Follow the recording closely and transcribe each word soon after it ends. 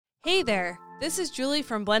Hey there, this is Julie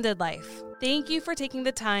from Blended Life. Thank you for taking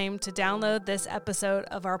the time to download this episode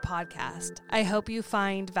of our podcast. I hope you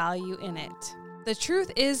find value in it. The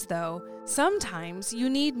truth is, though, sometimes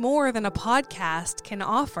you need more than a podcast can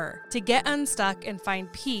offer to get unstuck and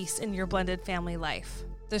find peace in your blended family life.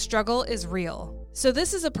 The struggle is real. So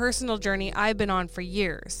this is a personal journey I've been on for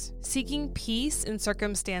years, seeking peace in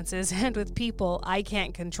circumstances and with people I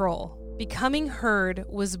can't control. Becoming Heard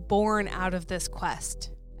was born out of this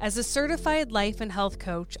quest. As a certified life and health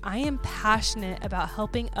coach, I am passionate about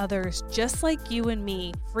helping others just like you and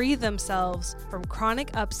me free themselves from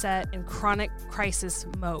chronic upset and chronic crisis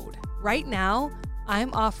mode. Right now,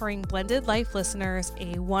 I'm offering Blended Life listeners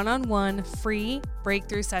a one-on-one free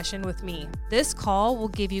breakthrough session with me. This call will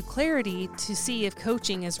give you clarity to see if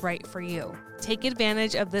coaching is right for you. Take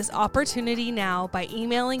advantage of this opportunity now by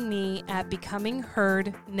emailing me at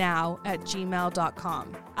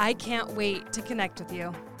becomingheardnow@gmail.com. I can't wait to connect with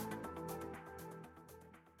you.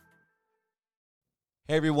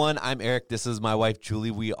 Hey everyone, I'm Eric. This is my wife,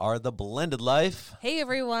 Julie. We are the Blended Life. Hey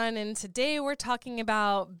everyone, and today we're talking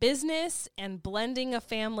about business and blending a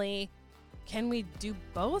family. Can we do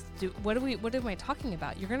both? What am I talking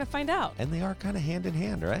about? You're going to find out. And they are kind of hand in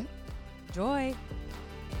hand, right? Enjoy.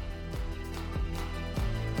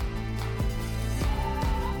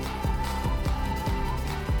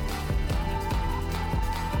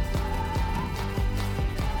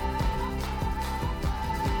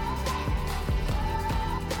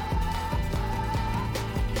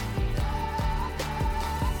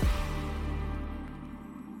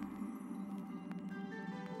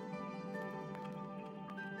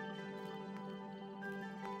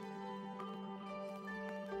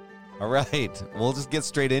 All right, we'll just get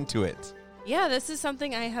straight into it. Yeah, this is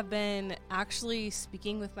something I have been actually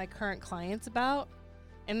speaking with my current clients about,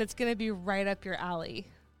 and it's going to be right up your alley.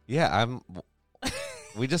 Yeah,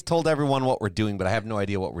 we just told everyone what we're doing, but I have no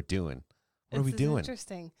idea what we're doing. What are we doing?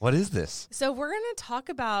 Interesting. What is this? So we're going to talk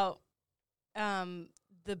about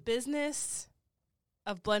the business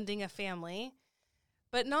of blending a family,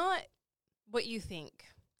 but not what you think.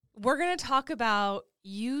 We're going to talk about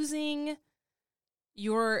using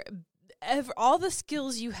all the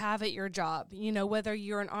skills you have at your job, whether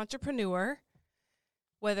you're an entrepreneur,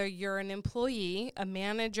 whether you're an employee, a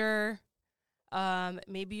manager,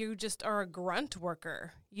 maybe you just are a grunt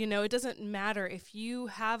worker. It doesn't matter. If you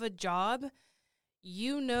have a job,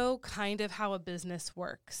 kind of how a business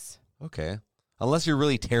works. Okay. Unless you're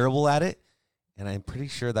really terrible at it, and I'm pretty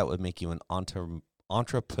sure that would make you an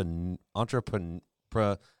entrepreneur.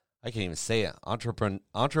 I can't even say it.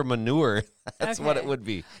 Entrepreneur. That's okay. What it would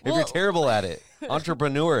be. If you're terrible at it.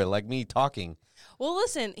 Entrepreneur, like me talking. Well,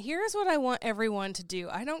 listen, here's what I want everyone to do.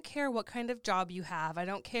 I don't care what kind of job you have. I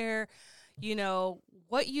don't care,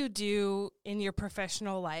 what you do in your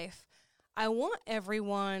professional life. I want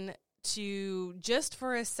everyone to, just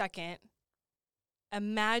for a second,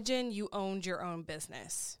 imagine you owned your own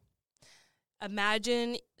business.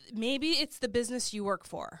 Imagine maybe it's the business you work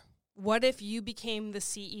for. What if you became the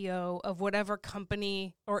CEO of whatever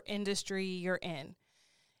company or industry you're in?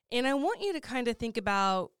 And I want you to kind of think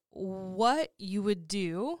about what you would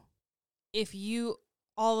do if you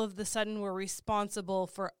all of the sudden were responsible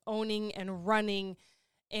for owning and running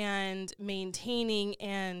and maintaining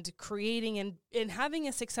and creating and having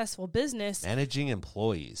a successful business. Managing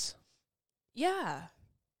employees. Yeah.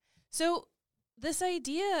 So this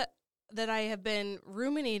idea that I have been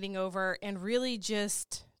ruminating over and really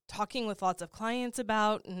just talking with lots of clients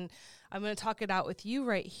about, and I'm going to talk it out with you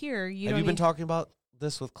right here. Have you been talking about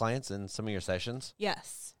this with clients in some of your sessions?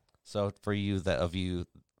 Yes. So for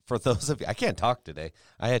those of you, I can't talk today.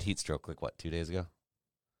 I had heat stroke 2 days ago.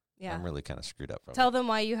 Yeah. I'm really kind of screwed up from Tell them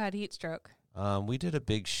why you had heat stroke. We did a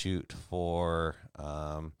big shoot for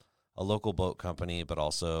a local boat company, but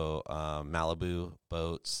also Malibu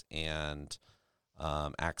boats and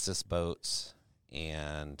Axis boats,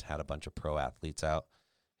 and had a bunch of pro athletes out.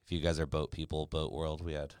 If you guys are boat people, Boat World,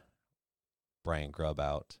 we had Brian Grubb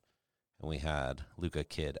out, and we had Luca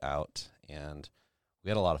Kidd out, and we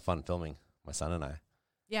had a lot of fun filming, my son and I.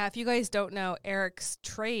 Yeah, if you guys don't know, Eric's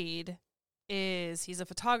trade is he's a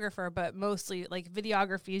photographer, but mostly like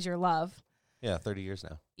videography is your love. Yeah, 30 years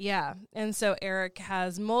now. Yeah, and so Eric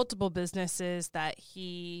has multiple businesses that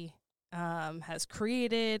he has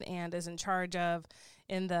created and is in charge of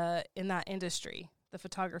in that industry, the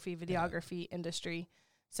photography, videography industry.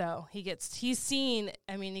 So he's seen,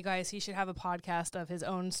 you guys, he should have a podcast of his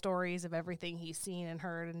own stories of everything he's seen and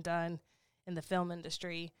heard and done in the film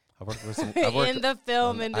industry. I've worked with some, in the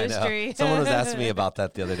film industry. I know. Someone was asking me about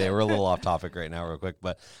that the other day. We're a little off topic right now real quick,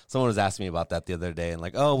 but someone was asking me about that the other day and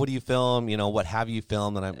like, oh, what do you film? What have you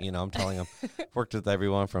filmed? And I'm telling them, worked with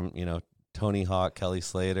everyone from, Tony Hawk, Kelly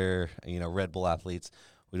Slater, Red Bull athletes.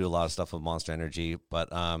 We do a lot of stuff with Monster Energy, but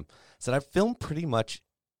said I've filmed pretty much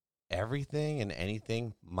everything and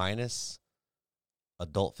anything minus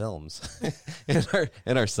adult films. and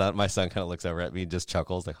my son kind of looks over at me and just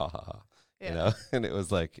chuckles like, ha ha ha. Yeah. And it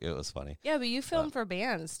was funny. Yeah, but you filmed for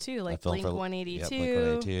bands too, like Blink 182. Yeah, Blink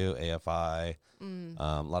 182, AFI,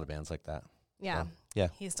 a lot of bands like that. Yeah. So, yeah.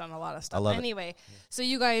 He's done a lot of stuff. I love anyway, it. So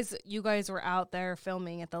you guys were out there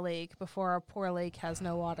filming at the lake before our poor lake has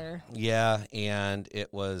no water. Yeah, and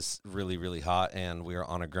it was really, really hot, and we were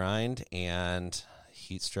on a grind, and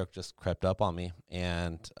heat stroke just crept up on me.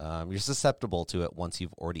 And you're susceptible to it once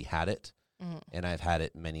you've already had it, and I've had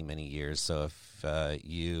it many, many years. So if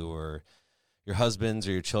you or your husbands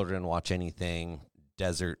or your children watch anything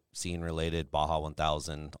desert scene related, Baja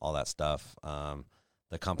 1000, all that stuff,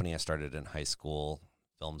 the company I started in high school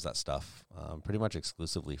films that stuff pretty much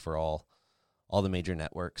exclusively for all the major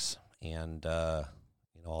networks, and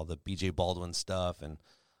all the BJ Baldwin stuff, and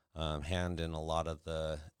hand in a lot of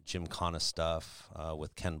the Gymkhana stuff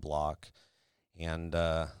with Ken Block, and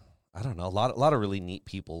I don't know, a lot of really neat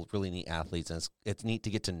people, really neat athletes, and it's neat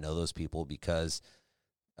to get to know those people because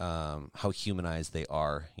how humanized they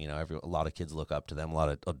are. A lot of kids look up to them, a lot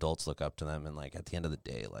of adults look up to them, and like at the end of the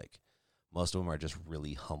day, like most of them are just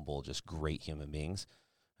really humble, just great human beings.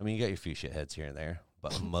 I mean, you got your few shitheads here and there,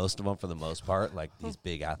 but most of them, for the most part, like these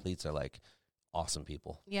big athletes are like awesome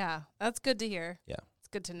people. Yeah, that's good to hear. Yeah. It's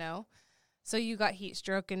good to know. So you got heat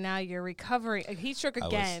stroke, and now you're recovering. Heat stroke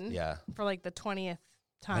again for like the 20th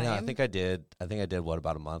time. I know, I think I did what,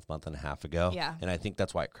 about a month and a half ago? Yeah. And I think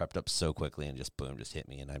that's why it crept up so quickly and just boom, just hit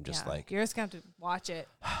me. And I'm just like, you're just going to have to watch it.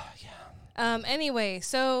 Yeah. Anyway,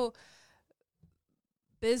 so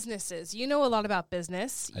businesses. You know a lot about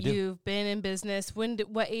business. I do. You've been in business.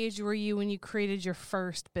 What age were you when you created your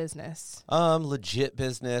first business? Legit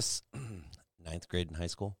business, 9th grade in high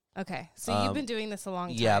school. Okay. So you've been doing this a long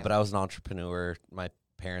time. Yeah, but I was an entrepreneur. My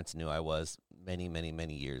parents knew I was many, many,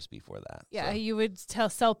 many years before that. Yeah, so. you would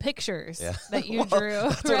sell pictures that you drew,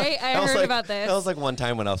 right? I heard about this. That was like one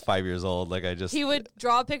time when I was 5 years old. Like he would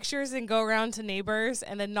draw pictures and go around to neighbors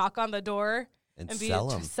and then knock on the door and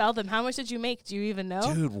sell them. How much did you make? Do you even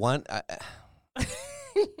know? Dude,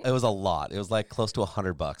 it was a lot. It was like close to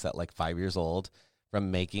 $100 at like 5 years old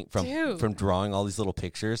from drawing all these little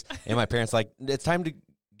pictures. And my parents like, it's time to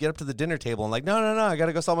get up to the dinner table. I'm like, no, I got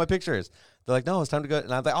to go sell my pictures. They're like, no, it's time to go.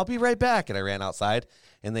 And I'm like, I'll be right back. And I ran outside,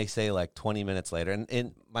 and they say like 20 minutes later,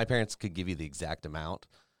 and my parents could give you the exact amount.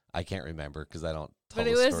 I can't remember because I don't tell the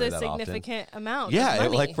story that often. But it was a significant amount. Yeah,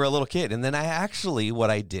 like for a little kid. And then what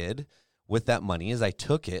I did with that money is I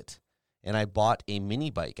took it and I bought a mini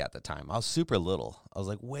bike at the time. I was super little. I was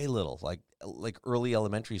like way little, like early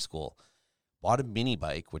elementary school. Bought a mini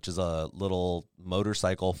bike, which is a little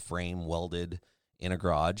motorcycle frame welded in a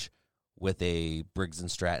garage with a Briggs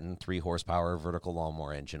 & Stratton 3 horsepower vertical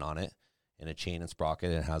lawnmower engine on it and a chain and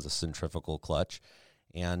sprocket. It has a centrifugal clutch,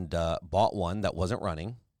 and bought one that wasn't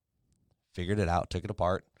running, figured it out, took it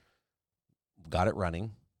apart, got it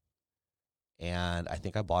running. And I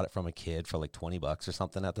think I bought it from a kid for like $20 or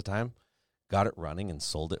something at the time, got it running and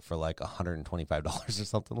sold it for like $125 or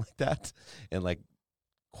something like that. And like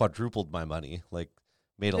quadrupled my money, like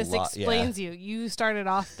made a lot. This explains you. You started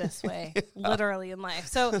off this way, literally in life.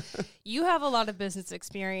 So you have a lot of business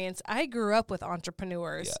experience. I grew up with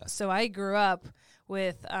entrepreneurs. Yeah. So I grew up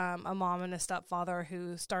with a mom and a stepfather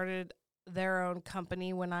who started their own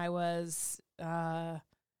company when I was 8,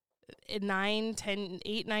 9, 10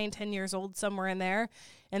 years old, somewhere in there.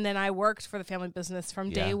 And then I worked for the family business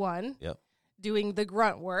from day one, doing the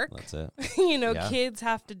grunt work. That's it. Kids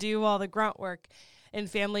have to do all the grunt work in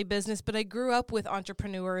family business, but I grew up with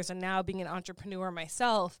entrepreneurs, and now being an entrepreneur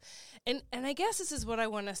myself. And I guess this is what I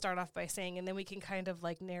want to start off by saying, and then we can kind of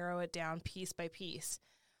like narrow it down piece by piece.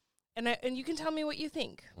 And you can tell me what you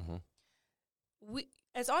think. Mm-hmm. We,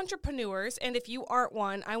 as entrepreneurs, and if you aren't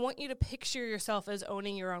one, I want you to picture yourself as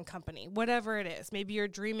owning your own company, whatever it is. Maybe you're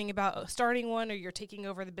dreaming about starting one, or you're taking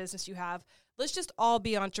over the business you have. Let's just all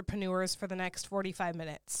be entrepreneurs for the next 45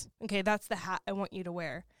 minutes. Okay, that's the hat I want you to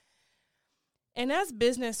wear. And as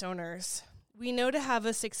business owners, we know to have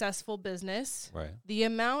a successful business, right, the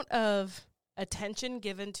amount of attention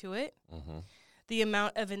given to it, the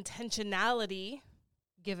amount of intentionality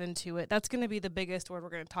given to it, that's going to be the biggest word we're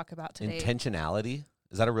going to talk about today. Intentionality?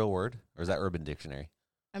 Is that a real word, or is that Urban Dictionary?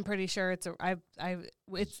 I'm pretty sure it's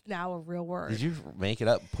it's now a real word. Did you make it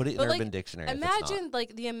up? Put it in Urban Dictionary. Imagine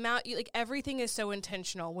like the amount everything is so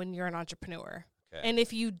intentional when you're an entrepreneur. Okay. And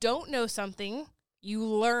if you don't know something, you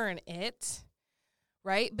learn it,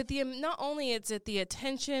 right? But not only is it the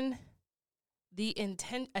intention,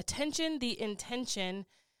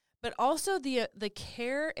 but also the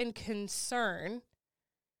care and concern.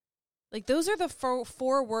 Like those are the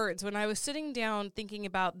four words when I was sitting down thinking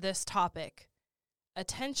about this topic.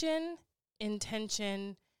 Attention,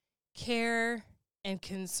 intention, care, and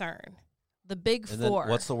concern. The big and four.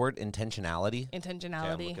 Then what's the word? Intentionality?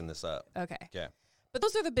 Intentionality. Okay, I'm looking this up. Okay. Okay. But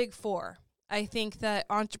those are the big four. I think that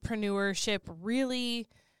entrepreneurship really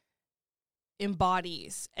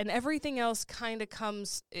embodies, and everything else kind of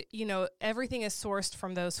comes, everything is sourced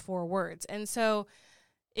from those four words. And so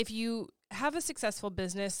if you have a successful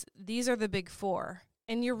business, these are the big four.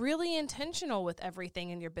 And you're really intentional with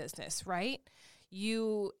everything in your business, right?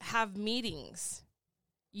 You have meetings.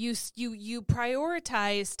 You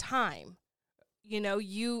prioritize time.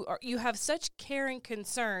 You have such care and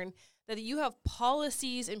concern that you have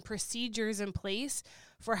policies and procedures in place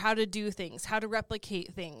for how to do things, how to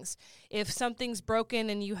replicate things. If something's broken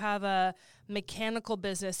and you have a mechanical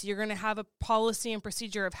business, you're going to have a policy and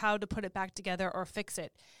procedure of how to put it back together or fix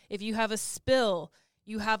it. If you have a spill,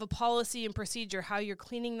 you have a policy and procedure how you're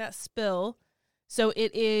cleaning that spill so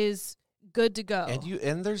it is good to go.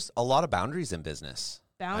 And there's a lot of boundaries in business.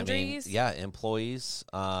 Boundaries? Employees.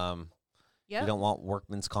 You don't want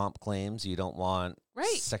workman's comp claims. You don't want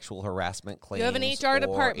sexual harassment claims. You have an HR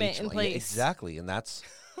department in place. Yeah, exactly. And that's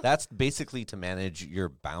basically to manage your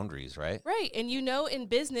boundaries, right? Right. And in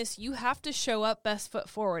business, you have to show up best foot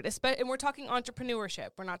forward. And we're talking entrepreneurship.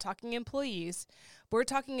 We're not talking employees. We're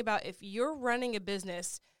talking about if you're running a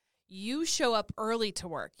business, you show up early to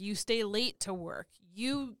work. You stay late to work.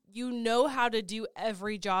 You know how to do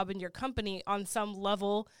every job in your company on some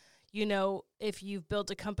level. If you've built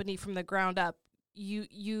a company from the ground up,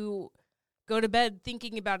 you go to bed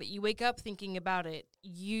thinking about it. You wake up thinking about it.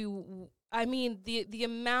 The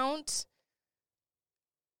amount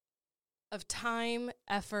of time,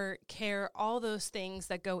 effort, care, all those things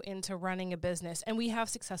that go into running a business. And we have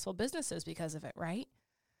successful businesses because of it, right?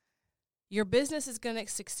 Your business is going to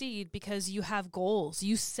succeed because you have goals.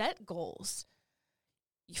 You set goals.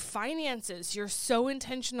 Finances, you're so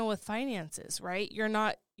intentional with finances, right? You're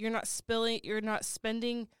not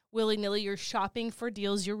spending willy-nilly. You're shopping for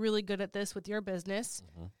deals. You're really good at this with your business.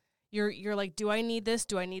 Mm-hmm. You're like, do I need this?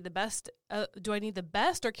 Do I need the best?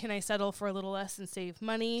 Or can I settle for a little less and save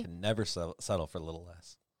money? Can never settle for a little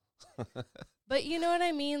less. But you know what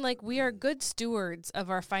I mean? Like, we are good stewards of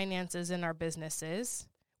our finances in our businesses.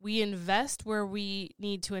 We invest where we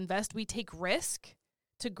need to invest. We take risk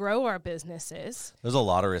to grow our businesses. There's a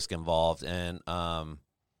lot of risk involved. And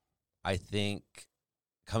I think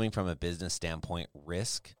coming from a business standpoint,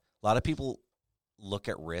 risk, a lot of people look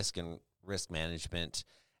at risk and risk management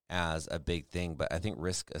as a big thing, but I think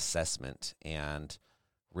risk assessment and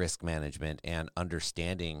risk management and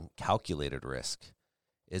understanding calculated risk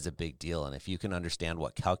is a big deal. And if you can understand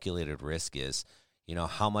what calculated risk is,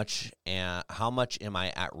 how much am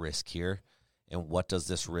I at risk here, and what does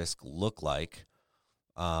this risk look like?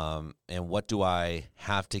 And what do I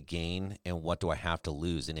have to gain and what do I have to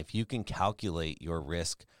lose? And if you can calculate your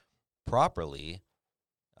risk properly,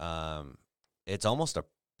 it's almost a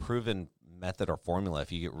proven method or formula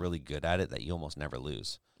if you get really good at it that you almost never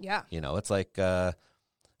lose. Yeah. It's like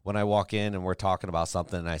when I walk in and we're talking about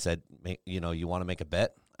something and I said, you want to make a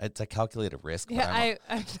bet? It's a calculated risk. Yeah,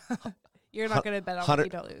 you're not going to bet on what you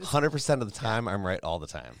don't lose. 100% of the time, I'm right all the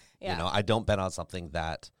time. Yeah. I don't bet on something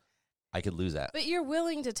that I could lose at. But you're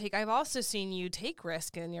willing to take, I've also seen you take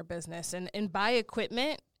risk in your business and buy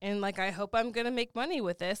equipment and like, I hope I'm going to make money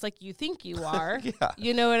with this. Like you think you are, yeah.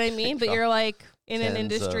 You know what I mean? But you're like in an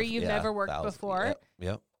industry you've yeah, never worked before,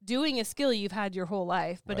 yep. Doing a skill you've had your whole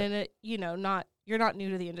life, but right. in it, you're not new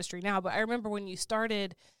to the industry now. But I remember when you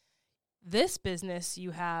started this business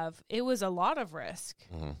it was a lot of risk.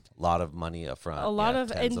 Mm-hmm. A lot of money up front.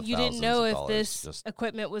 And you didn't know if this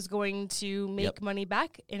equipment was going to make Yep. money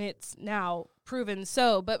back, and it's now proven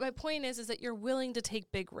so. But my point is that you're willing to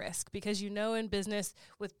take big risk because in business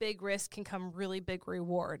with big risk can come really big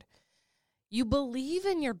reward. You believe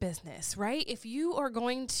in your business, right? If you are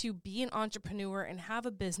going to be an entrepreneur and have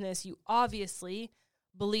a business, you obviously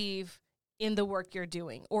believe in the work you're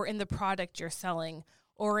doing or in the product you're selling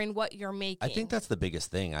or in what you're making. I think that's the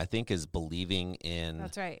biggest thing, is believing in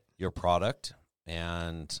That's right. your product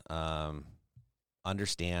and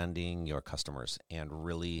understanding your customers and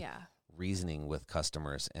really reasoning with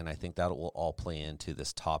customers, and I think that will all play into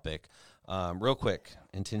this topic. Real quick,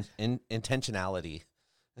 intentionality,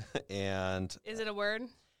 and is it a word?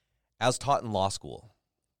 As taught in law school.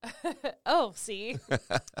 Oh, see,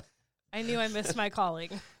 I knew I missed my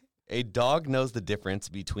calling. A dog knows the difference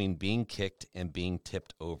between being kicked and being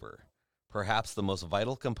tipped over. Perhaps the most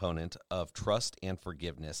vital component of trust and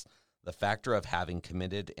forgiveness, the factor of having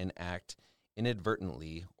committed an act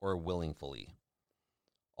inadvertently or willingly.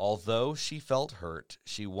 Although she felt hurt,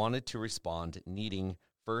 she wanted to respond, needing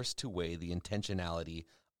first to weigh the intentionality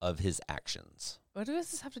of his actions. What does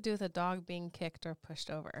this have to do with a dog being kicked or pushed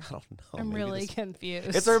over? I don't know. I'm really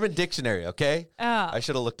confused. It's Urban Dictionary, okay? Oh. I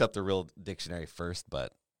should have looked up the real dictionary first,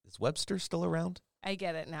 but is Webster still around? I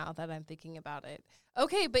get it now that I'm thinking about it.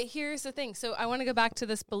 Okay, but here's the thing. So I want to go back to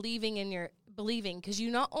this believing, because you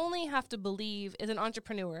not only have to believe as an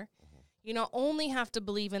entrepreneur, you not only have to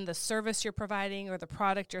believe in the service you're providing or the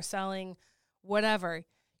product you're selling, whatever.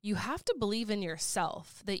 You have to believe in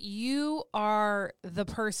yourself, that you are the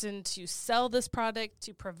person to sell this product,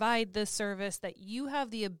 to provide this service, that you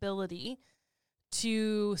have the ability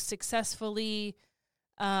to successfully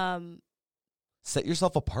set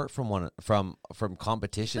yourself apart from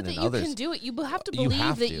competition and others. You can do it. You have to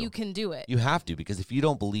believe that you can do it. You have to, because if you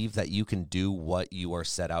don't believe that you can do what you are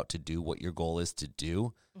set out to do, what your goal is to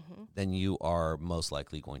do, then you are most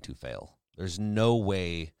likely going to fail. There's no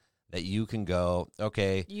way that you can go,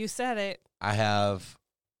 okay, you said it, I have,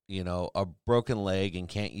 a broken leg and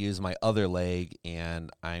can't use my other leg, and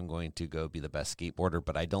I'm going to go be the best skateboarder,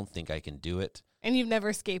 but I don't think I can do it. And you've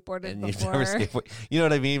never skateboarded before. You've never skateboarded. You know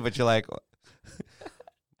what I mean? But you're like,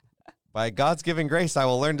 by God's given grace, I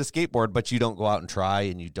will learn to skateboard, but you don't go out and try,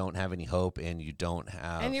 and you don't have any hope, and you don't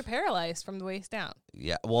have... And you're paralyzed from the waist down.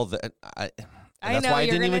 Yeah, well, that's know, why I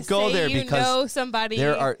didn't even go there, because somebody.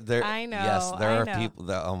 I know. Yes, there are know. people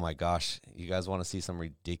that, oh my gosh, you guys want to see some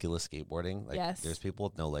ridiculous skateboarding? Like, yes. There's people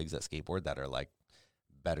with no legs that skateboard that are like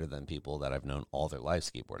better than people that I've known all their life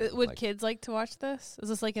skateboarding. Would kids like to watch this? Is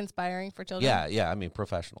this like inspiring for children? Yeah. I mean,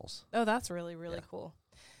 professionals. Oh, that's really, really cool.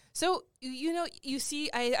 So, you see,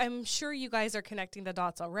 I'm sure you guys are connecting the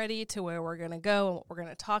dots already to where we're going to go and what we're going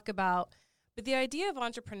to talk about. But the idea of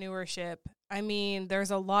entrepreneurship, I mean,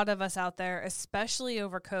 there's a lot of us out there, especially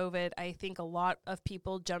over COVID. I think a lot of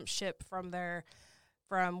people jumped ship from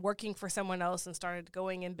working for someone else and started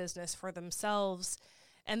going in business for themselves.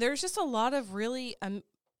 And there's just a lot of really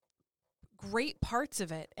great parts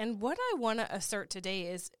of it. And what I want to assert today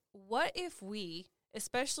is, what if we,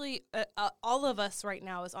 especially all of us right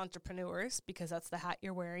now as entrepreneurs, because that's the hat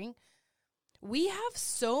you're wearing, we have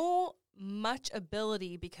so much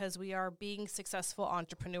ability because we are being successful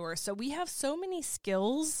entrepreneurs. So we have so many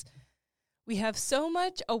skills. We have so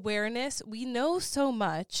much awareness. We know so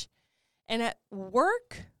much. And at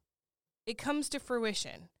work, it comes to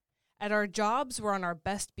fruition. At our jobs, we're on our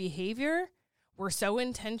best behavior. We're so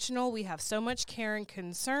intentional. We have so much care and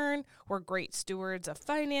concern. We're great stewards of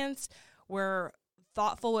finance. We're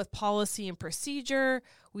thoughtful with policy and procedure.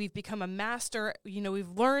 We've become a master. We've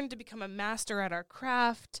learned to become a master at our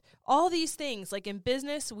craft. All these things, like in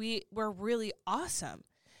business, we're really awesome.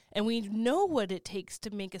 And we know what it takes to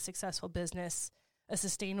make a successful business, a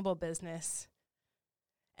sustainable business.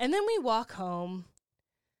 And then we walk home.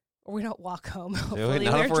 Or we don't walk home. Hopefully,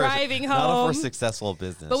 we're driving home. Not if we're successful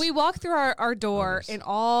business. But we walk through our door, and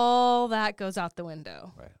all that goes out the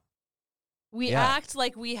window. Right. We act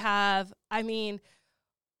like we have. I mean,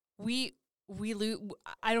 we lose.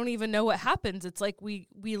 I don't even know what happens. It's like we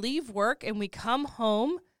leave work and we come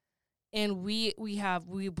home, and we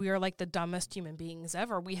are like the dumbest human beings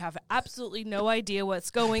ever. We have absolutely no idea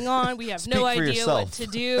what's going on. We have no idea what to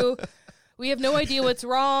do. We have no idea what's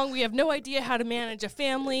wrong. We have no idea how to manage a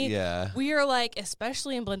family. Yeah. We are like,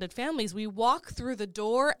 especially in blended families, we walk through the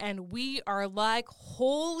door and we are like,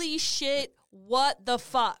 holy shit, what the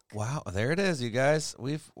fuck? Wow, there it is, you guys.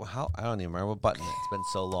 I don't even remember what button. It's been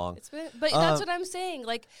so long. But that's what I'm saying.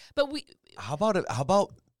 Like, but we. How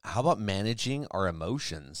about managing our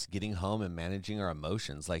emotions? Getting home and managing our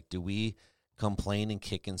emotions. Like, do we complain and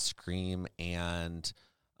kick and scream and?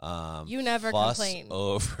 You never complain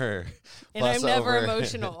over, and I'm never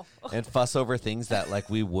emotional, and fuss over things that like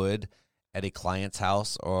we would at a client's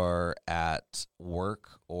house or at work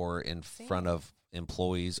or in front of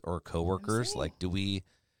employees or coworkers. Like, do we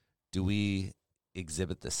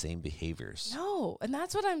exhibit the same behaviors? No, and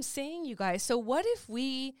that's what I'm saying, you guys. So what if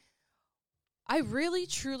I really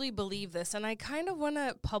truly believe this, and I kind of want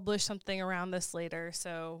to publish something around this later.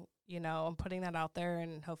 So. I'm putting that out there,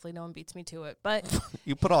 and hopefully no one beats me to it. But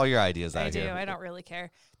you put all your ideas out here. I do. I don't really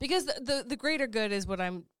care, because the greater good is what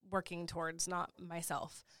I'm working towards, not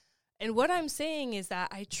myself. And what I'm saying is that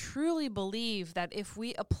I truly believe that if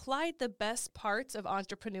we applied the best parts of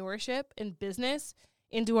entrepreneurship and business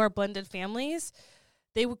into our blended families,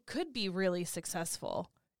 they could be really successful.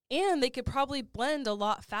 And they could probably blend a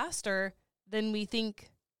lot faster than we think.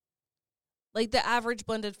 Like the average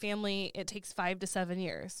blended family, it takes 5 to 7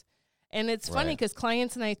 years. And it's funny because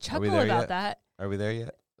clients and I chuckle about that. Are we there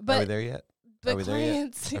yet? But, Are we there yet? But Are we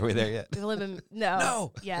clients, there yet? Are we there yet? They live in,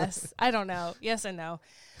 no. Yes. I don't know. Yes and no.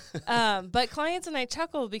 But clients and I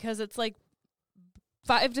chuckle because it's like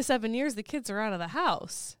 5 to 7 years, the kids are out of the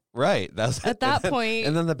house. Right. That's at that point.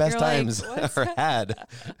 And then the best times are had.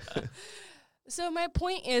 So my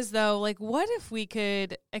point is, though, like, what if we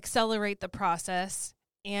could accelerate the process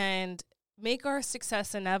and make our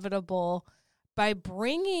success inevitable by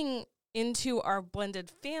bringing into our blended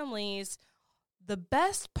families the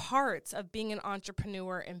best parts of being an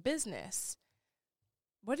entrepreneur in business?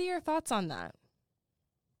 What are your thoughts on that?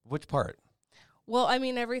 Which part? Well, I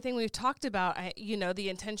mean, everything we've talked about, the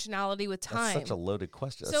intentionality with time. That's such a loaded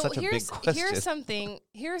question. So That's such a big question.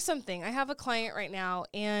 Here's something. I have a client right now,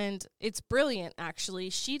 and it's brilliant, actually.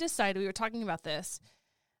 She decided, we were talking about this,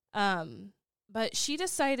 but she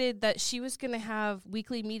decided that she was going to have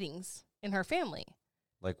weekly meetings in her family.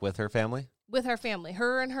 Like with her family? With her family.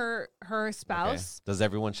 Her and her spouse. Okay. Does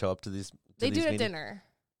everyone show up to these? They do at dinner.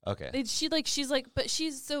 Okay. The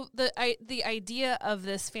idea of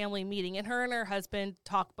this family meeting, and her husband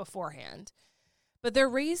talk beforehand, but they're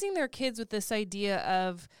raising their kids with this idea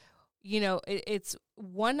of, it's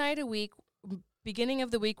one night a week, beginning of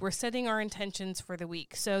the week, we're setting our intentions for the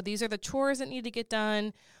week. So these are the chores that need to get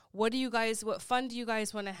done. What fun do you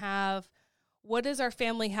guys want to have? What does our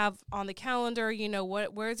family have on the calendar?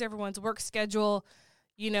 Where's everyone's work schedule?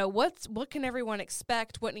 What can everyone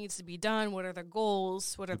expect? What needs to be done? What are the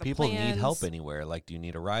goals? What are the people plans? Need help anywhere? Like, do you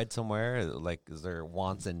need a ride somewhere? Like, is there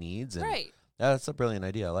wants and needs? And right. That's a brilliant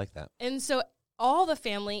idea. I like that. And so all the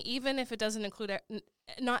family, even if it doesn't include,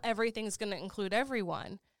 not everything's going to include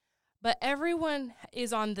everyone, but everyone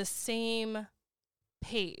is on the same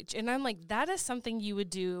page. And I'm like, that is something you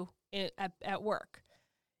would do at work.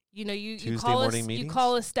 You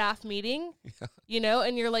call a staff meeting,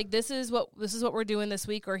 and you're like, this is what we're doing this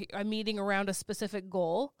week, or a meeting around a specific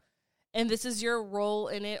goal, and this is your role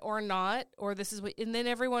in it or not, or this is what, and then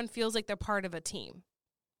everyone feels like they're part of a team.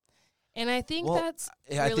 And I think that's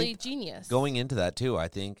really genius. Going into that too, I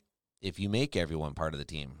think if you make everyone part of the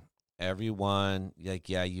team, everyone,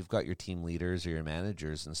 you've got your team leaders or your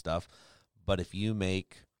managers and stuff, but if you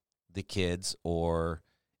make the kids, or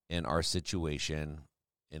in our situation,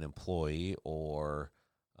 an employee or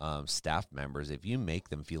staff members, if you make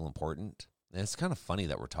them feel important, and it's kind of funny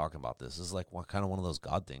that we're talking about this. This is like kind of one of those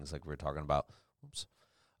God things, like we were talking about.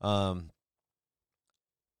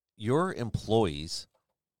 Your employees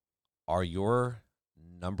are your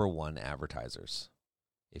number one advertisers.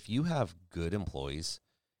 If you have good employees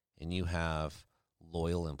and you have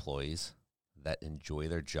loyal employees that enjoy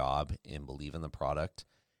their job and believe in the product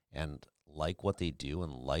and like what they do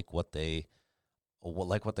and like what the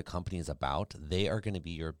company is about, they are going to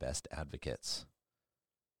be your best advocates.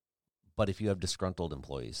 But if you have disgruntled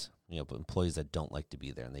employees, employees that don't like to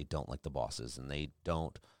be there and they don't like the bosses and they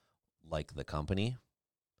don't like the company,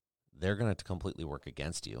 they're going to completely work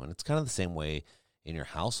against you. And it's kind of the same way in your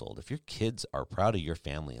household. If your kids are proud of your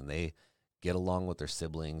family and they get along with their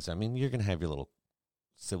siblings, I mean, you're going to have your little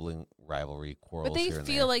sibling rivalry quarrels. But they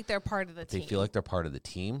feel like they're part of the team. They feel like they're part of the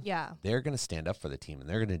team. Yeah. They're going to stand up for the team and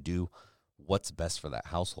they're going to do what's best for that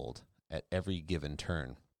household at every given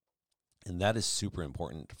turn. And that is super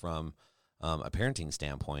important from a parenting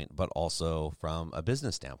standpoint, but also from a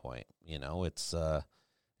business standpoint. It's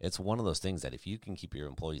one of those things that if you can keep your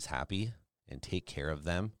employees happy and take care of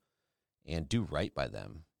them and do right by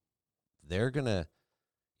them,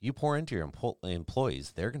 you pour into your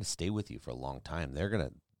employees, they're going to stay with you for a long time. They're going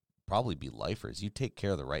to probably be lifers. You take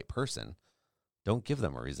care of the right person. Don't give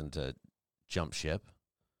them a reason to jump ship.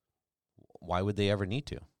 Why would they ever need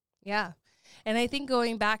to? Yeah. And I think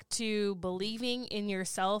going back to believing in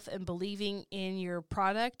yourself and believing in your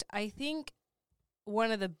product, I think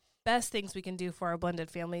one of the best things we can do for our blended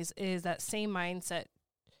families is that same mindset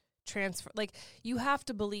transfer. Like, you have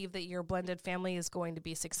to believe that your blended family is going to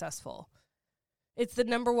be successful. It's the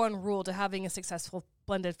number one rule to having a successful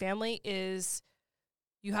blended family is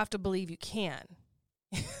you have to believe you can.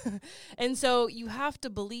 And so you have to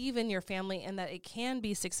believe in your family and that it can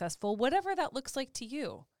be successful, whatever that looks like to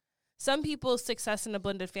you. Some people's success in a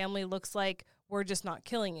blended family looks like we're just not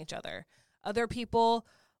killing each other. Other people,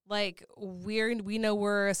 like, we know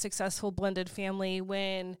we're a successful blended family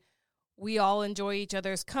when we all enjoy each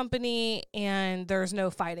other's company and there's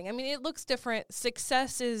no fighting. I mean, it looks different.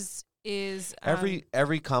 Success is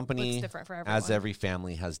every company, looks different for everyone. as every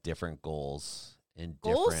family has different goals and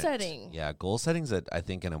Goal different setting. Yeah, goal setting is, I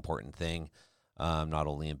think, an important thing, not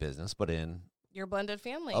only in business but in your blended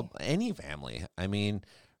family. Any family. I mean,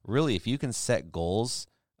 really, if you can set goals,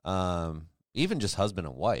 even just husband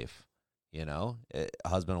and wife,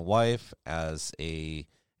 husband and wife as a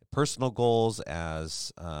personal goals,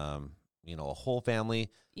 as a whole family,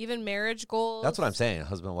 even marriage goals. That's what I'm saying,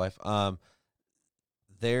 husband and wife.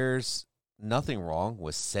 There's nothing wrong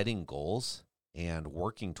with setting goals and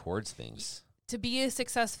working towards things. To be a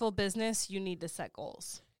successful business, you need to set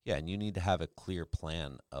goals. Yeah, and you need to have a clear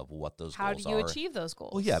plan of what those How goals do you are. achieve those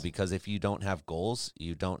goals? Well, yeah, because if you don't have goals,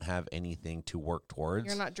 you don't have anything to work towards.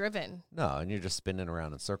 You're not driven. No, and you're just spinning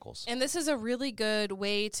around in circles. And this is a really good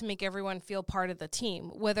way to make everyone feel part of the team.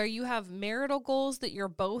 Whether you have marital goals that you're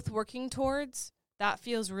both working towards, that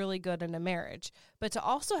feels really good in a marriage. But to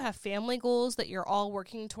also have family goals that you're all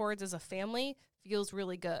working towards as a family feels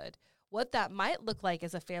really good. What that might look like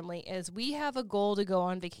as a family is we have a goal to go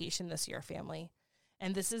on vacation this year, family.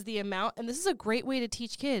 And this is the amount, and this is a great way to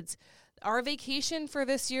teach kids. Our vacation for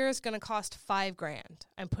this year is going to cost $5,000.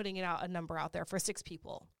 I'm putting a number out there for 6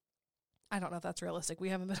 people. I don't know if that's realistic. We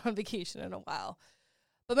haven't been on vacation in a while.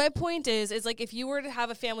 But my point is like if you were to have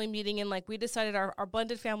a family meeting and like we decided our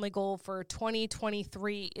blended family goal for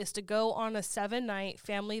 2023 is to go on a 7-night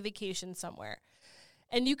family vacation somewhere.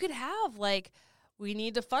 And you could have like, we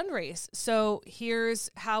need to fundraise. So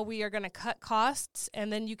here's how we are going to cut costs.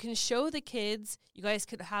 And then you can show the kids, you guys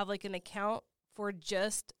could have like an account for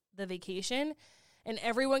just the vacation and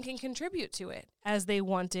everyone can contribute to it as they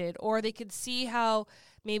wanted. Or they could see how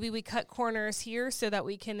maybe we cut corners here so that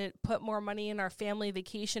we can put more money in our family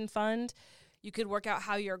vacation fund. You could work out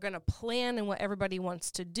how you're going to plan and what everybody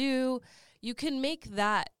wants to do. You can make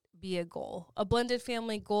that be a goal. A blended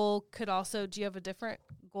family goal could also, do you have a different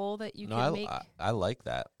goal that you can make? I like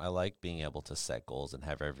that. I like being able to set goals and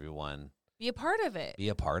have everyone be a part of it.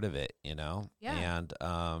 Yeah. And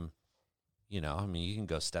I mean, you can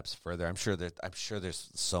go steps further. I'm sure there's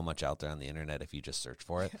so much out there on the internet if you just search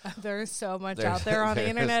for it. There's so much out there on the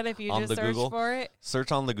internet if you just search for it.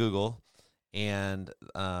 Search on the Google. And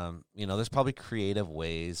there's probably creative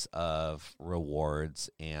ways of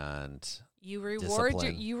rewards and you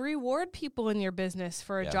reward people in your business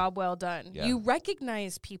for a job well done. Yeah. You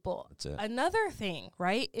recognize people. That's it. Another thing,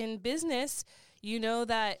 right? In business, you know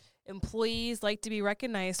that employees like to be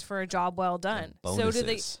recognized for a job well done. Bonuses. So do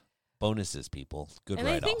they. Bonuses, people. Good and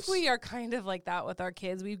write-offs. I think we are kind of like that with our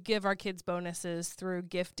kids. We give our kids bonuses through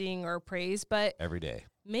gifting or praise, but every day.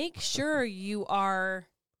 Make sure you are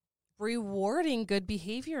rewarding good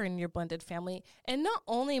behavior in your blended family, and not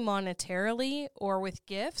only monetarily or with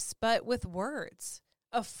gifts, but with words.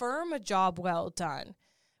 Affirm a job well done.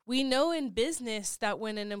 We know in business that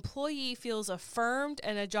when an employee feels affirmed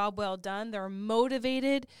and a job well done, they're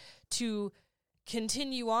motivated to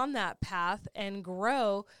continue on that path and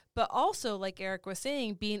grow, but also, like Eric was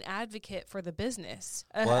saying, be an advocate for the business,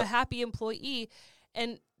 a happy employee.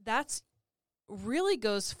 And that's really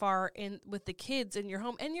goes far in with the kids in your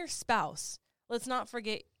home and your spouse. Let's not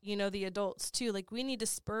forget, the adults too. Like we need to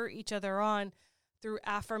spur each other on through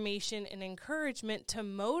affirmation and encouragement to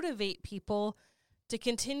motivate people to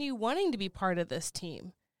continue wanting to be part of this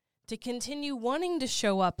team, to continue wanting to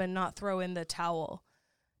show up and not throw in the towel,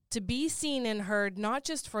 to be seen and heard, not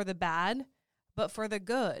just for the bad, but for the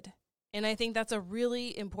good. And I think that's a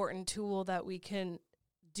really important tool that we can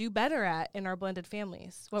do better at in our blended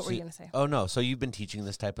families. What were you going to say? Oh, no. So you've been teaching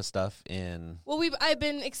this type of stuff in... Well, I've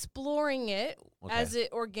been exploring it as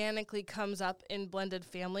it organically comes up in blended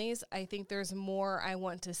families. I think there's more I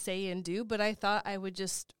want to say and do, but I thought I would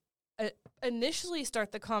just initially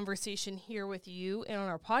start the conversation here with you and on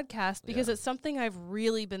our podcast because it's something I've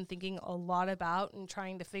really been thinking a lot about and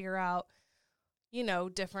trying to figure out,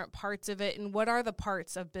 different parts of it and what are the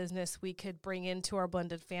parts of business we could bring into our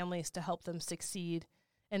blended families to help them succeed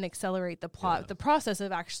and accelerate the process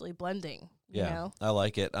of actually blending. You know? I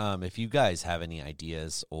like it. If you guys have any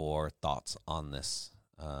ideas or thoughts on this,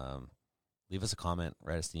 leave us a comment,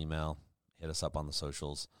 write us an email, hit us up on the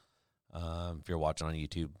socials. If you're watching on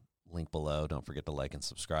YouTube, link below. Don't forget to like and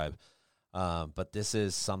subscribe. But this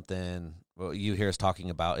is something you hear us talking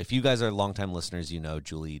about. If you guys are longtime listeners,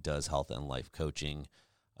 Julie does health and life coaching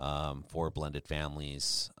for blended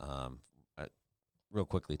families. Real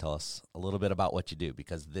quickly, tell us a little bit about what you do,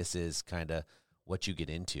 because this is kind of what you get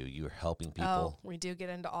into. You're helping people. Oh, we do get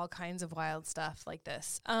into all kinds of wild stuff like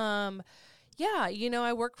this. I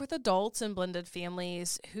work with adults and blended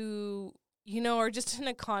families who are just in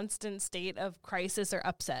a constant state of crisis or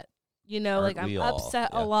upset. Like I'm upset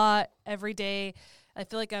a lot every day. I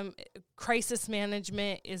feel like crisis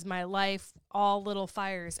management is my life, all little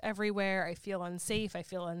fires everywhere. I feel unsafe. I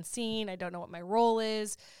feel unseen. I don't know what my role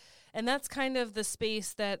is. And that's kind of the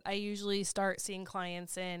space that I usually start seeing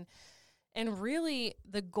clients in. And really,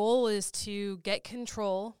 the goal is to get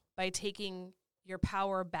control by taking your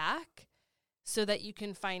power back so that you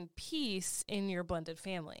can find peace in your blended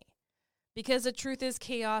family. Because the truth is,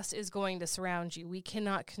 chaos is going to surround you. We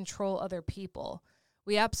cannot control other people.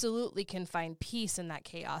 We absolutely can find peace in that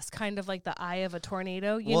chaos, kind of like the eye of a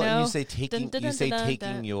tornado, you know? And you say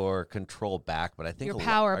taking your control back, but I think your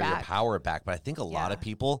power back. But I think a lot of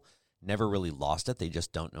people never really lost it. They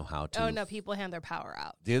just don't know how to. Oh, no, people hand their power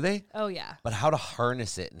out. Do they? Oh, yeah. But how to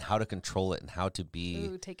harness it and how to control it and how to be.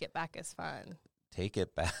 Ooh, take it back is fun. Take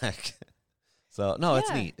it back. So, no,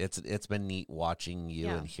 it's neat. It's been neat watching you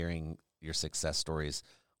and hearing your success stories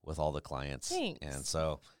with all the clients. Thanks. And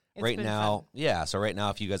so it's right now,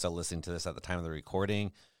 if you guys are listening to this at the time of the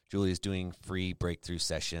recording, Julie's doing free breakthrough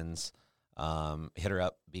sessions. Hit her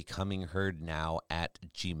up,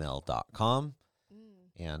 becomingheardnow@gmail.com.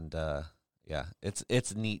 And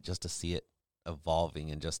it's neat just to see it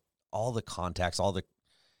evolving and just all the contacts,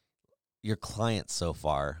 your clients so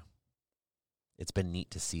far. It's been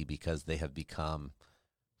neat to see because they have become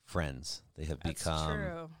friends. They have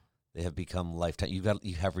become lifetime. You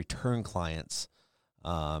have return clients.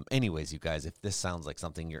 Anyways, you guys, if this sounds like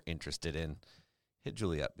something you're interested in, hit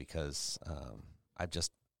Julie up because I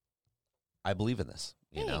believe in this.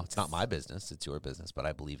 It's not my business, it's your business, but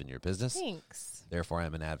I believe in your business. Thanks. Therefore,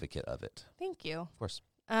 I'm an advocate of it. Thank you. Of course.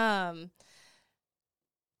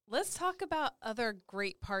 Let's talk about other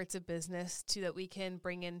great parts of business too that we can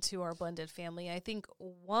bring into our blended family. I think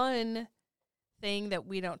one thing that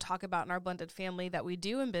we don't talk about in our blended family that we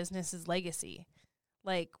do in business is legacy.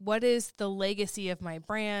 Like, what is the legacy of my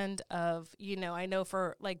brand of, I know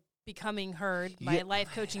for like Becoming Heard, my life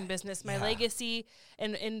coaching business, my legacy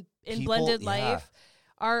in blended life,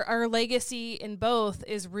 our legacy in both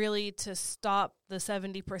is really to stop the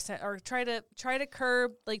 70% or try to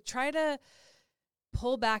curb, try to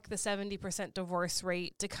pull back the 70% divorce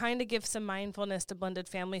rate to kind of give some mindfulness to blended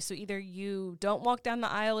families. So either you don't walk down the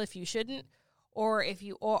aisle if you shouldn't, or if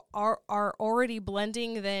you are already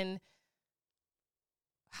blending, then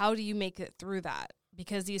how do you make it through that?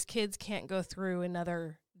 Because these kids can't go through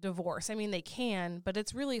another divorce. I mean, they can, but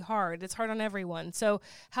it's really hard. It's hard on everyone. So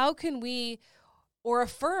how can we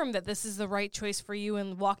affirm that this is the right choice for you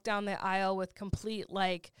and walk down the aisle with complete,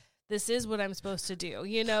 this is what I'm supposed to do.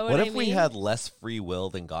 You know what I mean? What if we had less free will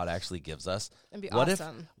than God actually gives us? It'd be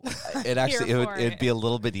awesome. If it'd be a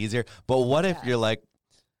little bit easier. But what if you're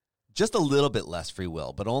just a little bit less free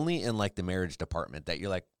will, but only in the marriage department, that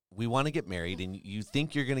you're we want to get married and you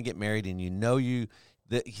think you're going to get married and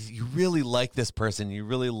that you really like this person, you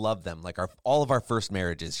really love them. All of our first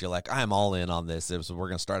marriages, you're I'm all in on this. So we're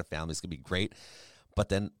going to start a family. It's going to be great. But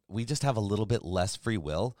then we just have a little bit less free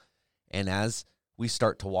will. And as we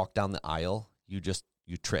start to walk down the aisle, you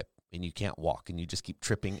trip and you can't walk and you just keep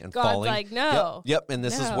tripping and God's falling. No. Yep. And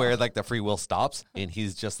this is where the free will stops. And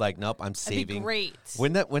he's just nope, I'm saving. That'd be great.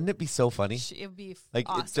 Wouldn't it be so funny? It'd be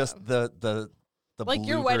awesome. It's just the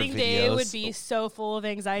your wedding day would be so full of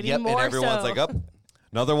anxiety. Yep. More and everyone's so.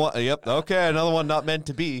 Another one. Yep. Okay. Another one not meant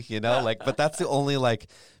to be, but that's the only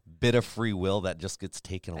bit of free will that just gets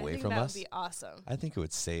taken away from us. That would be awesome. I think it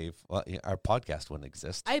would save. Well, our podcast wouldn't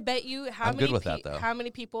exist. I bet you how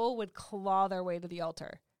many people would claw their way to the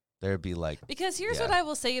altar. There'd be because here's what I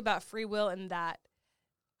will say about free will and that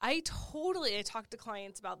I talk to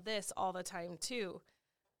clients about this all the time too.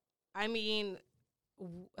 I mean,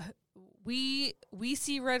 we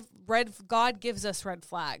see red. God gives us red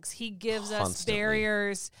flags. He gives us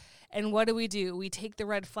barriers. And what do? We take the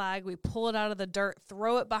red flag, we pull it out of the dirt,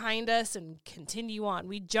 throw it behind us, and continue on.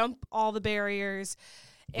 We jump all the barriers.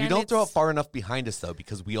 We don't throw it far enough behind us, though,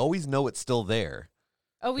 because we always know it's still there.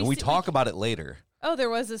 Oh, we talk about it later. Oh, there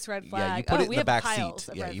was this red flag. Yeah, you put it in the back seat.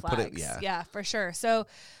 Yeah, you put it. Yeah, for sure. So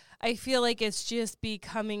I feel like it's just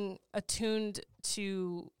becoming attuned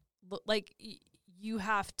to, you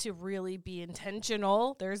have to really be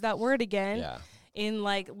intentional. There's that word again. Yeah. In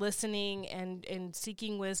listening and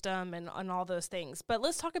seeking wisdom and all those things. But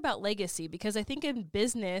let's talk about legacy, because I think in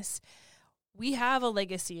business, we have a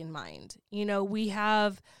legacy in mind. We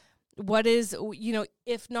have what is,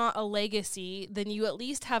 if not a legacy, then you at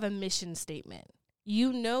least have a mission statement.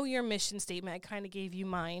 Your mission statement. I kind of gave you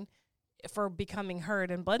mine for Becoming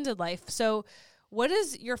Heard and Blended Life. So what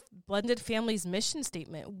is your blended family's mission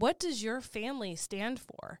statement? What does your family stand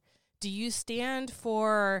for? Do you stand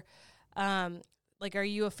for Like, are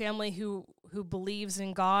you a family who believes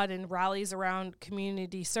in God and rallies around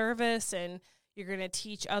community service, and you're going to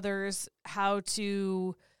teach others how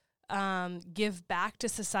to give back to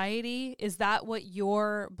society? Is that what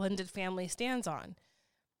your blended family stands on?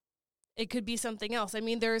 It could be something else. I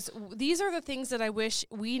mean, these are the things that I wish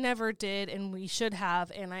we never did and we should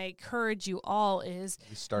have. And I encourage you all is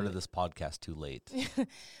We started this podcast too late.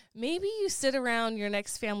 maybe you sit around your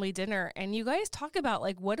next family dinner and you guys talk about,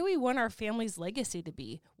 like, what do we want our family's legacy to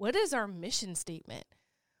be? What is our mission statement?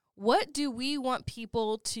 What do we want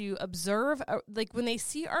people to observe? Like, when they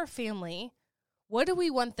see our family, what do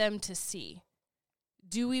we want them to see?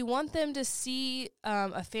 Do we want them to see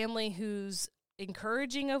a family who's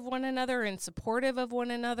encouraging of one another and supportive of one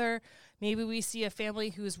another? Maybe we see a family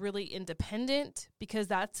who's really independent, because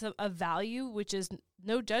that's a value, which is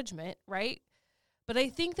no judgment, right? But I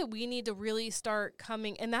think that we need to really start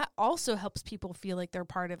coming, and that also helps people feel like they're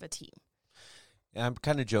part of a team. Yeah, I'm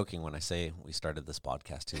kind of joking when I say we started this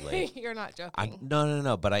podcast too late. You're not joking.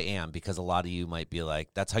 No, but I am, because a lot of you might be like,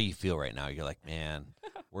 that's how you feel right now. You're like, man,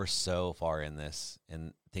 we're so far in this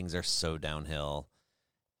and things are so downhill.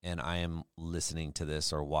 And I am listening to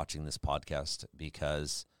this or watching this podcast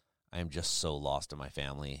because I am just so lost in my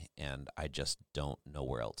family and I just don't know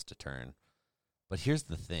where else to turn. But here's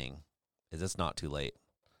the thing, is it's not too late.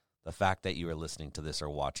 The fact that you are listening to this or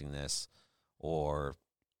watching this or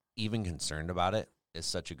even concerned about it is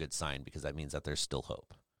such a good sign, because that means that there's still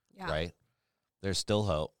hope, right? There's still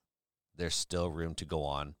hope. There's still room to go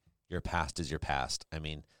on. Your past is your past. I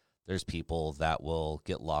mean, there's people that will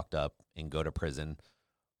get locked up and go to prison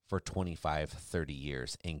for 25, 30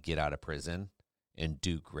 years and get out of prison and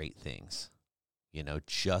do great things,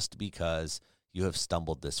 just because you have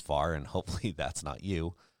stumbled this far, and hopefully that's not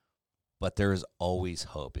you, but there is always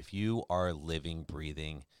hope. If you are living,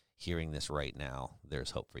 breathing, hearing this right now,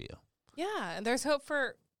 there's hope for you. Yeah, and there's hope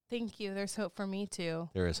for, thank you, there's hope for me too.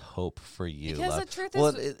 There is hope for you. Because the truth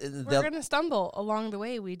is, we're going to stumble along the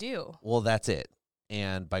way, we do. Well, that's it.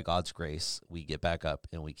 And by God's grace, we get back up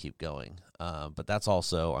and we keep going. But that's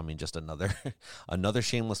also, just another another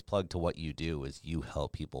shameless plug to what you do is you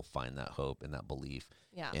help people find that hope and that belief.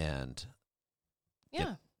 Yeah. And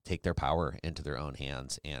take their power into their own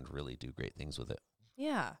hands and really do great things with it.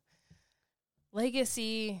 Yeah.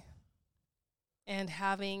 Legacy and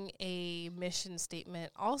having a mission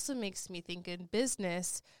statement also makes me think, in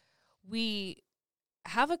business, we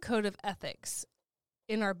have a code of ethics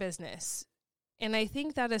in our business. And I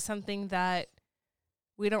think that is something that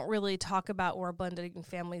we don't really talk about when we're blending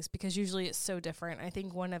families, because usually it's so different. I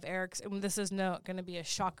think one of Eric's, and this is not going to be a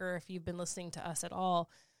shocker if you've been listening to us at all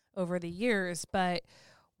over the years, but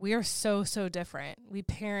we are so, so different. We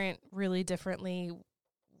parent really differently.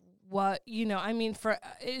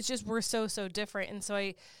 It's just, we're so, so different. And so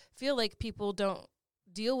I feel like people don't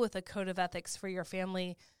deal with a code of ethics for your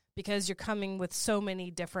family because you're coming with so many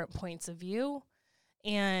different points of view.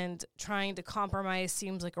 And trying to compromise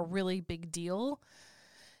seems like a really big deal.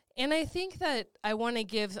 And I think that I want to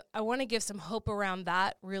give some hope around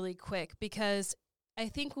that really quick, because I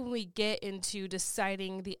think when we get into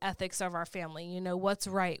deciding the ethics of our family, what's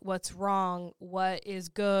right, what's wrong, what is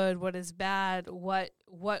good, what is bad, what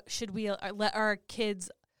should we let our kids,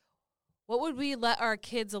 what would we let our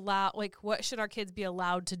kids allow, like what should our kids be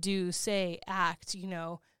allowed to do, say, act,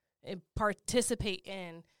 and participate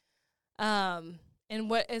in, and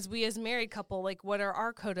what, as married couple, like what are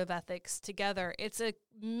our code of ethics together? It's a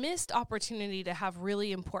missed opportunity to have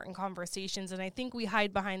really important conversations. And I think we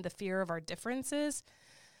hide behind the fear of our differences.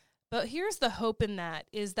 But here's the hope in that,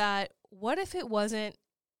 is that what if it wasn't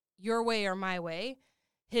your way or my way,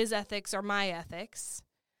 his ethics or my ethics?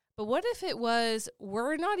 But what if it was,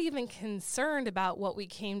 we're not even concerned about what we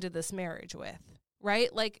came to this marriage with,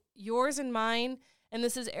 right? Like yours and mine, and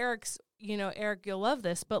this is Eric's, Eric, you'll love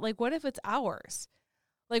this, but like, what if it's ours?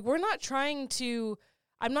 Like, I'm not trying to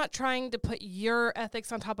put your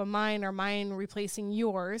ethics on top of mine or mine replacing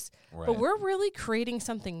yours, right. But we're really creating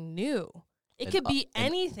something new. It could be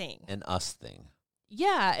anything. An us thing.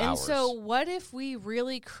 Yeah. And so what if we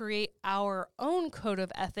really create our own code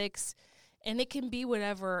of ethics, and it can be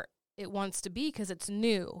whatever it wants to be because it's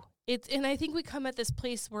new. And I think we come at this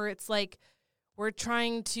place where it's like we're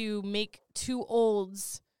trying to make two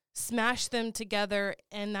olds, smash them together,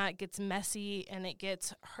 and that gets messy and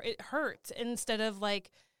it hurts, instead of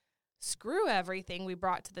like, screw everything we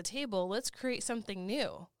brought to the table, let's create something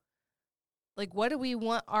new. Like, what do we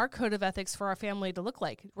want our code of ethics for our family to look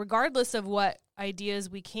like, regardless of what ideas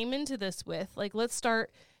we came into this with? Like, let's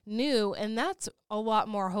start new. And that's a lot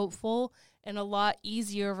more hopeful and a lot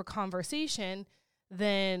easier of a conversation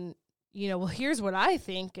than well, here's what I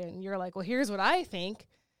think. And you're like, well, here's what I think.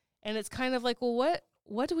 And it's kind of like, well,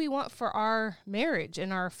 what do we want for our marriage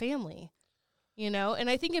and our family? And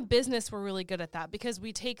I think in business, we're really good at that because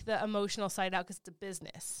we take the emotional side out because it's a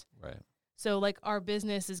business. Right. So like our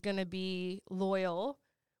business is going to be loyal.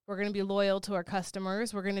 We're going to be loyal to our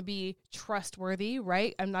customers. We're going to be trustworthy,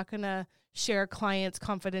 right? I'm not going to share clients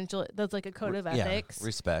confidential. That's like a code of ethics.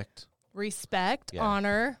 Respect,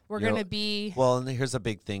 honor. We're going to be. Well, and here's a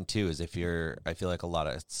big thing too, is I feel like a lot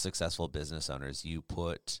of successful business owners, you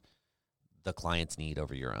put the client's need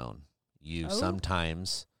over your own. You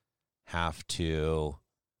sometimes have to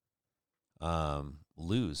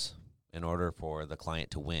lose in order for the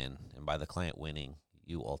client to win. And by the client winning,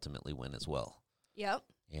 you ultimately win as well. Yep.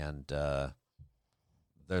 And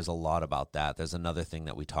there's a lot about that. There's another thing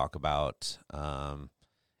that we talk about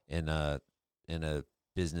in a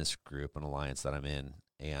business group, an alliance that I'm in,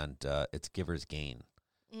 and it's giver's gain.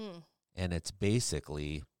 And it's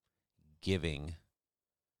basically giving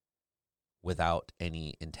without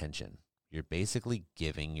any intention. You're basically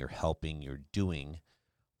giving, you're helping, you're doing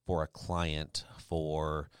for a client,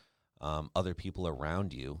 for other people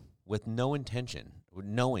around you with no intention,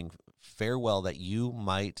 knowing farewell that you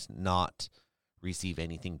might not receive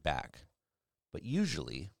anything back. But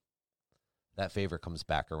usually that favor comes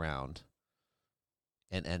back around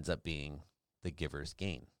and ends up being the giver's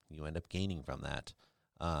gain. You end up gaining from that.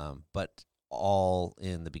 But all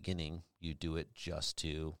in the beginning, you do it just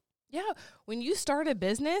to... Yeah. When you start a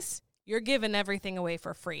business, you're giving everything away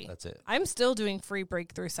for free. That's it. I'm still doing free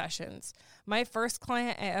breakthrough sessions. My first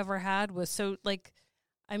client I ever had was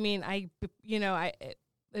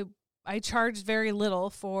I charged very little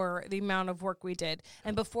for the amount of work we did.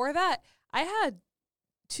 And before that, I had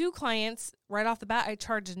 2 clients right off the bat. I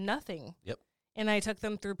charged nothing. Yep. And I took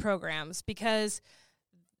them through programs because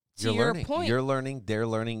you're your learning. point, you're learning, they're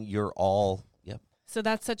learning, you're all, yep. So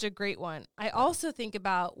that's such a great one. I also think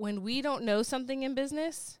about when we don't know something in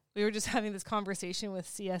business, we were just having this conversation with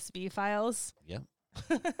CSV files. Yep.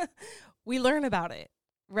 We learn about it,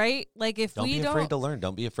 right? Like if don't we be don't afraid to learn.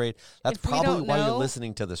 Don't be afraid. That's probably why you're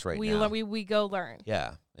listening to this now. We go learn.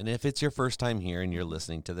 Yeah. And if it's your first time here and you're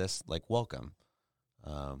listening to this, like, welcome.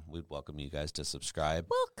 We'd welcome you guys to subscribe.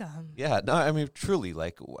 Welcome. Yeah. No, I mean, truly,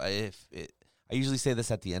 like I usually say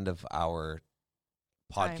this at the end of our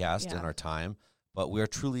podcast and our time, but we are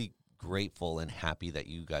truly grateful and happy that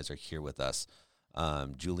you guys are here with us.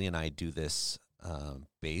 Julie and I do this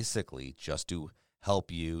basically just to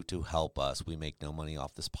help you, to help us. We make no money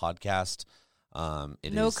off this podcast.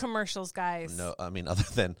 No commercials, guys. No, I mean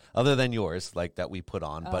other than yours, like that we put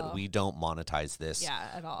on, but we don't monetize this. Yeah,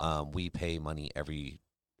 at all. We pay money every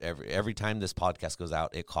time this podcast goes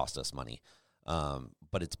out. It costs us money,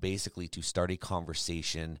 but it's basically to start a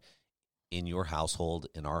conversation in your household,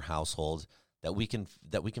 in our household, that we can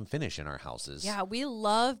finish in our houses. Yeah, we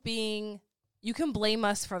love being. You can blame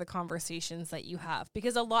us for the conversations that you have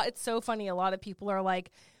because it's so funny. A lot of people are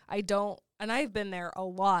like, I don't, and I've been there a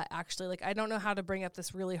lot actually. Like, I don't know how to bring up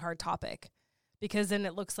this really hard topic because then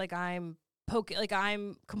it looks like I'm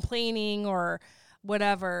I'm complaining or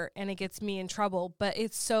whatever, and it gets me in trouble. But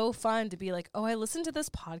it's so fun to be like, oh, I listened to this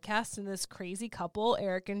podcast and this crazy couple,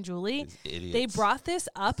 Eric and Julie, they brought this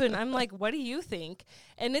up, and I'm like, what do you think?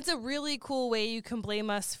 And it's a really cool way you can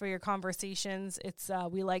blame us for your conversations. It's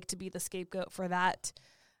we like to be the scapegoat for that.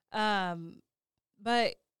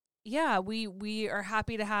 But yeah, we are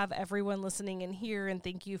happy to have everyone listening in here, and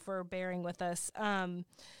thank you for bearing with us.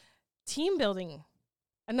 Team building,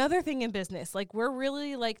 another thing in business, like we're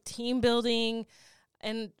really like team building,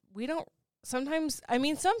 and we don't sometimes, I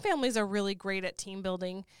mean, some families are really great at team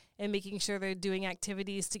building and making sure they're doing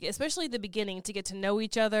activities to get, especially at the beginning, to get to know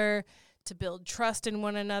each other, to build trust in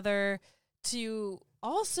one another, to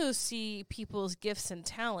also see people's gifts and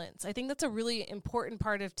talents. I think that's a really important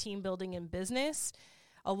part of team building in business.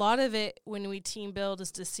 A lot of it when we team build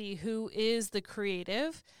is to see who is the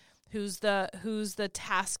creative, who's the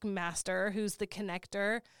task master, who's the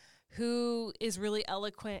connector, who is really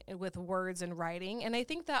eloquent with words and writing. And I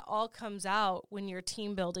think that all comes out when you're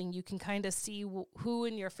team building. You can kind of see who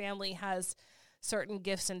in your family has certain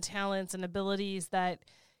gifts and talents and abilities that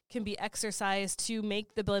can be exercised to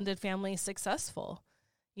make the blended family successful.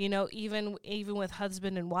 You know, even with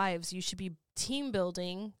husband and wives, you should be team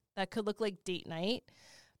building. That could look like date night,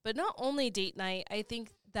 but not only date night. I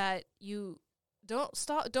think that you don't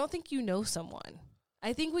think you know someone.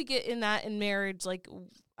 I think we get in that in marriage, like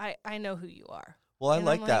I know who you are. Well, I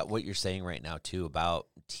like that, what you're saying right now too, about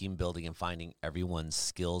team building and finding everyone's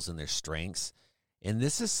skills and their strengths. And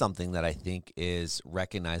this is something that I think is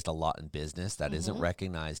recognized a lot in business that isn't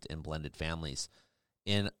recognized in blended families.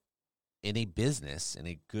 In in a business, in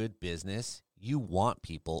a good business, you want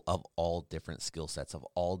people of all different skill sets, of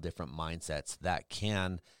all different mindsets that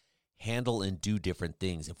can handle and do different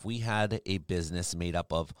things. If we had a business made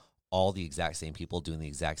up of all the exact same people doing the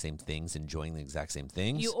exact same things, enjoying the exact same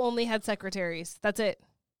things. You only had secretaries. That's it.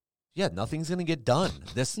 Yeah, nothing's going to get done.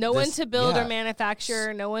 No one to build or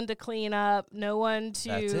manufacture, no one to clean up, no one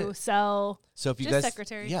to sell. So if you just guys,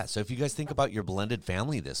 secretaries. Yeah, so if you guys think about your blended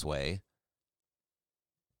family this way,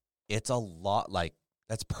 it's a lot like,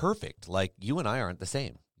 that's perfect. Like, you and I aren't the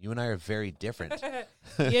same. You and I are very different.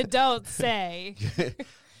 You don't say.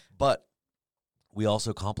 But we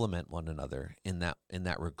also complement one another in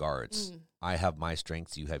that regards. I have my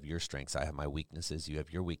strengths, you have your strengths. I have my weaknesses, you have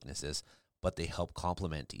your weaknesses. But they help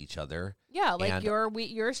complement each other. Yeah, like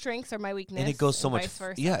your strengths are my weakness, and it goes so much. Vice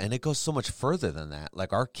versa. Yeah, and it goes so much further than that.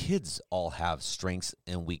 Like, our kids all have strengths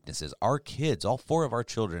and weaknesses. Our kids, all 4 of our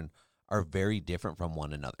children, are very different from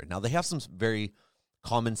one another. Now, they have some very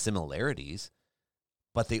common similarities,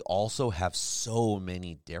 but they also have so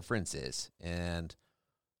many differences, and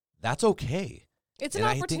that's okay. It's an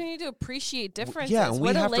opportunity to appreciate differences. Yeah, and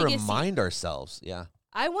we have to remind ourselves. Yeah,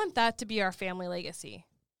 I want that to be our family legacy.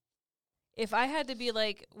 If I had to be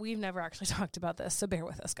like, we've never actually talked about this, so bear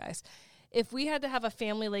with us, guys. If we had to have a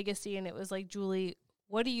family legacy and it was like, Julie,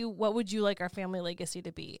 what would you like our family legacy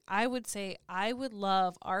to be? I would say I would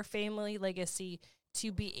love our family legacy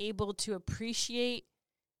to be able to appreciate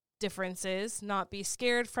differences, not be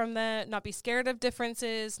scared of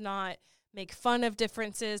differences, not make fun of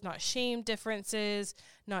differences, not shame differences,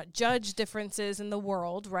 not judge differences in the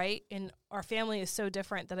world, right? And our family is so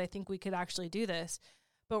different that I think we could actually do this.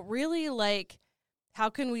 But really, like, how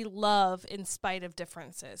can we love in spite of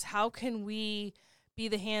differences? How can we be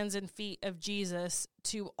the hands and feet of Jesus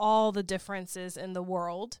to all the differences in the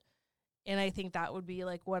world? And I think that would be,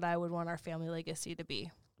 like, what I would want our family legacy to be.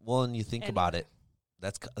 Well, and you think about it,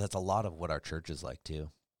 that's a lot of what our church is like, too.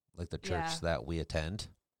 Like, the church that we attend,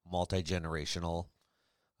 multi-generational.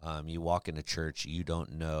 You walk into church, you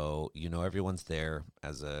don't know, everyone's there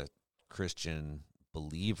as a Christian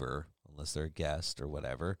believer, unless they're a guest or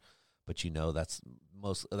whatever, but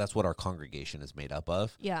that's what our congregation is made up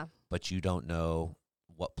of. Yeah. But you don't know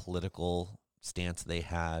what political stance they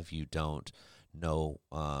have. You don't know,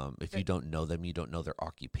 if you don't know them, you don't know their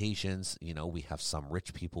occupations. We have some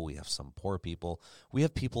rich people, we have some poor people. We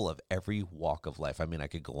have people of every walk of life. I mean, I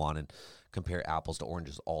could go on and compare apples to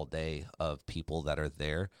oranges all day of people that are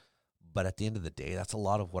there. But at the end of the day, that's a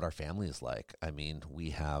lot of what our family is like. I mean, we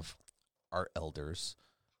have our elders,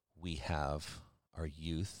 we have our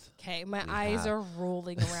youth. Okay, my eyes are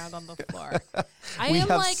rolling around on the floor. We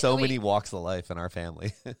have so many walks of life in our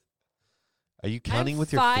family. Are you counting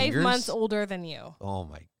with your fingers? I'm 5 months older than you. Oh,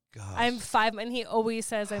 my gosh. I'm 5, and he always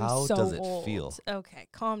says I'm so old. How does it feel? Okay,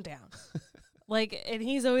 calm down. And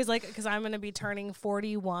he's always like, because I'm going to be turning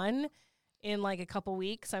 41 in like a couple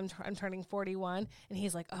weeks. I'm turning 41, and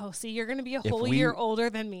he's like, oh, see, you're going to be a whole year older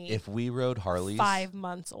than me. If we rode Harleys. 5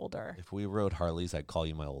 months older. If we rode Harleys, I'd call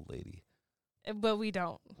you my old lady. But we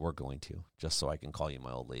don't. We're going to, just so I can call you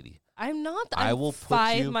my old lady. I'm not. I will put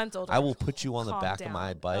 5 months older. I will put you on the back of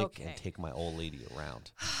my bike Okay. and take my old lady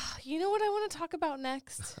around. You know what I want to talk about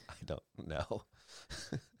next? I don't know.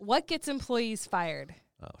 What gets employees fired?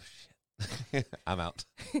 Oh, shit. I'm out.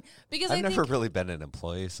 Because I've never really been an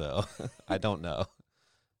employee, so I don't know.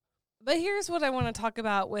 But here's what I want to talk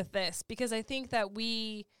about with this, because I think that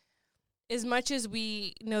as much as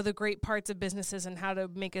we know the great parts of businesses and how to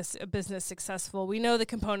make a business successful, we know the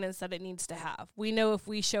components that it needs to have. We know if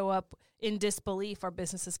we show up in disbelief, our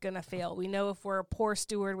business is going to fail. We know if we're a poor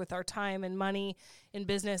steward with our time and money in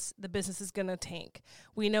business, the business is going to tank.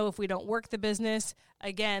 We know if we don't work the business,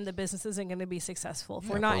 again, the business isn't going to be successful. If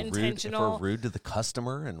we're not intentional. If we're rude to the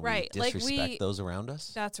customer and we disrespect those around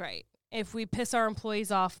us. That's right. If we piss our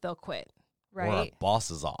employees off, they'll quit, right? Or our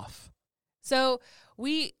boss is off. So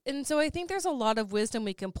I think there's a lot of wisdom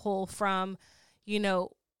we can pull from,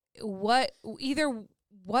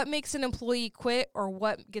 what makes an employee quit or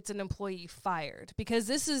what gets an employee fired, because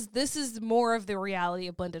this is more of the reality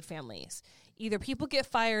of blended families. Either people get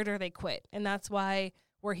fired or they quit, and that's why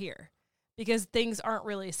we're here, because things aren't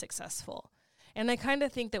really successful. And I kind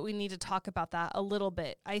of think that we need to talk about that a little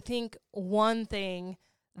bit. I think one thing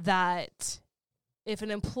that if an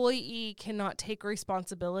employee cannot take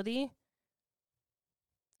responsibility,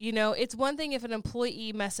 it's one thing if an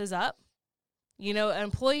employee messes up. An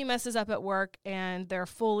employee messes up at work and they're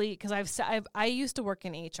fully, because I used to work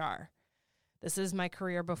in HR. This is my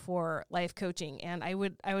career before life coaching, and I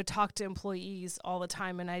would talk to employees all the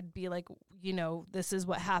time, and I'd be like, this is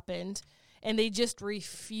what happened, and they just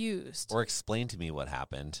refused. Or explain to me what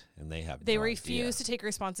happened, and they They refuse to take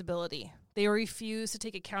responsibility. They refuse to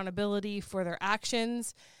take accountability for their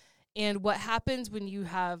actions. And what happens when you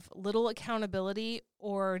have little accountability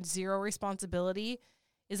or zero responsibility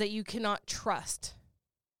is that you cannot trust.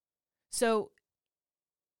 So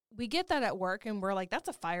we get that at work, and we're like, that's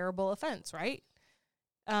a fireable offense, right?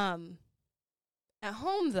 At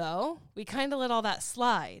home, though, we kind of let all that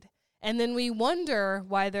slide. And then we wonder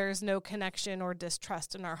why there's no connection or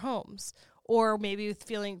distrust in our homes, or maybe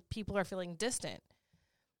people are feeling distant.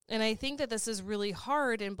 And I think that this is really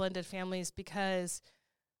hard in blended families because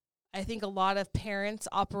I think a lot of parents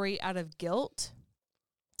operate out of guilt.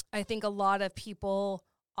 I think a lot of people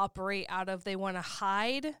operate out of they want to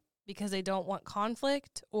hide because they don't want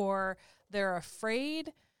conflict or they're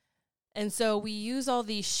afraid. And so we use all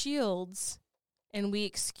these shields and we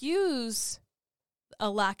excuse a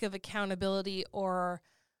lack of accountability or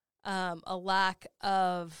a lack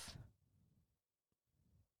of,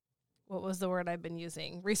 what was the word I've been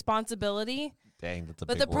using? Responsibility. Dang, that's a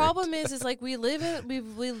but big the problem is like we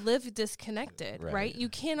live disconnected, right? You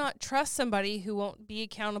cannot trust somebody who won't be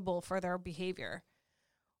accountable for their behavior.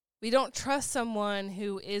 We don't trust someone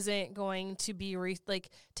who isn't going to be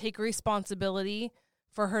take responsibility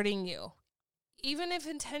for hurting you, even if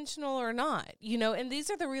intentional or not, and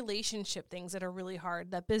these are the relationship things that are really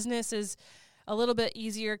hard. That business is a little bit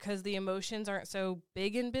easier because the emotions aren't so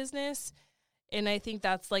big in business. And I think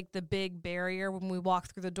that's like the big barrier when we walk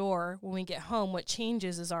through the door. When we get home, what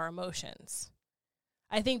changes is our emotions.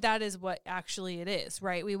 I think that is what actually it is,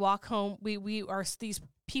 right? We walk home, we are these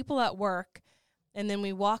people at work, and then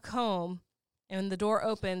we walk home and the door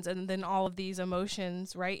opens and then all of these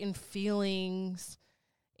emotions, right? And feelings.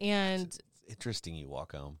 And it's interesting you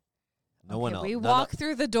walk home. No one else. We walk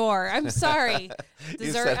through the door. I'm sorry.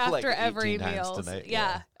 Dessert after like every meal. Tonight.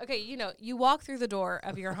 Yeah. Okay. You walk through the door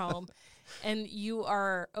of your home and you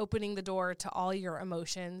are opening the door to all your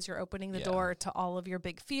emotions. You're opening the door to all of your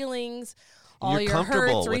big feelings, all you're your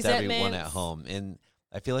comfortable hurts, with resentments. everyone at home. And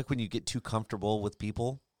I feel like when you get too comfortable with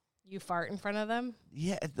people, you fart in front of them.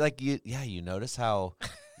 Yeah. You notice how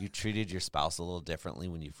you treated your spouse a little differently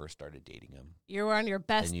when you first started dating him. You were on your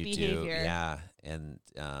best behavior. Yeah. And,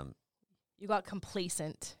 you got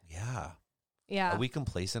complacent. Yeah. Yeah. Are we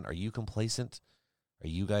complacent? Are you complacent? Are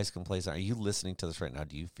you guys complacent? Are you listening to this right now?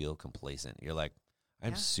 Do you feel complacent? You're like,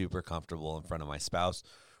 I'm super comfortable in front of my spouse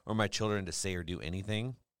or my children to say or do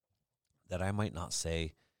anything that I might not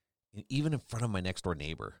say, even in front of my next door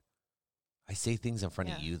neighbor. I say things in front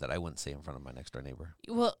of you that I wouldn't say in front of my next door neighbor.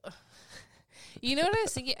 Well, you know what I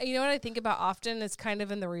was thinking? You know what I think about often is kind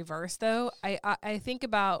of in the reverse, though. I think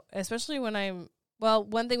about, especially when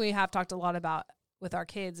one thing we have talked a lot about with our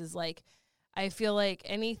kids is like, I feel like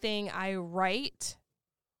anything I write,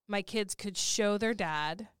 my kids could show their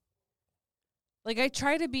dad. Like I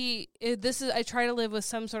try to live with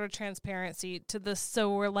some sort of transparency to this.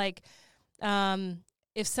 So we're like,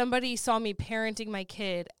 if somebody saw me parenting my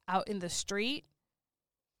kid out in the street,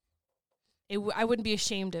 I wouldn't be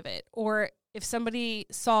ashamed of it. Or if somebody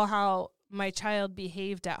saw how my child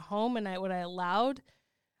behaved at home and what I allowed,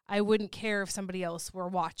 I wouldn't care if somebody else were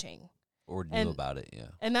watching. Or knew about it, yeah.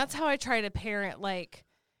 And that's how I try to parent, like,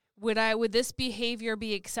 would this behavior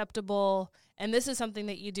be acceptable? And this is something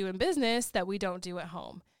that you do in business that we don't do at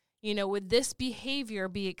home. Would this behavior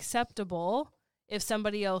be acceptable if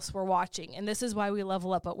somebody else were watching? And this is why we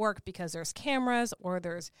level up at work, because there's cameras or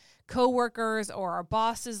there's coworkers or our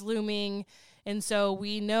boss is looming. And so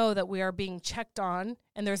we know that we are being checked on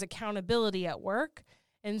and there's accountability at work.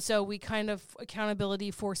 And so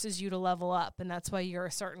accountability forces you to level up. And that's why you're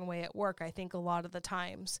a certain way at work, I think, a lot of the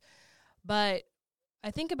times. But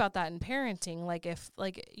I think about that in parenting. Like if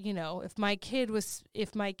my kid was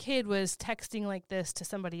texting like this to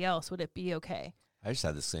somebody else, would it be okay? I just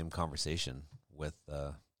had the same conversation with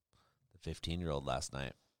the 15-year-old last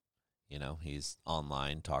night. He's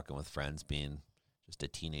online talking with friends, being just a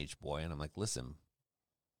teenage boy. And I'm like, listen,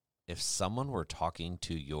 if someone were talking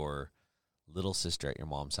to your little sister at your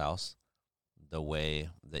mom's house the way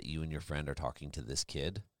that you and your friend are talking to this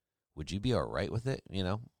kid, would you be all right with it?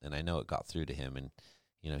 And I know it got through to him, and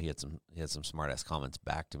he had some smart ass comments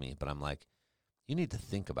back to me, but I'm like, you need to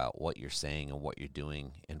think about what you're saying and what you're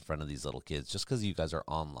doing in front of these little kids. Just because you guys are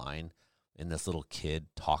online and this little kid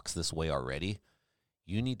talks this way already,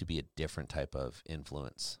 you need to be a different type of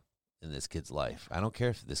influence in this kid's life. I don't care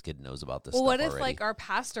if this kid knows about this stuff already. What if like our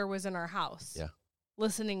pastor was in our house? Yeah.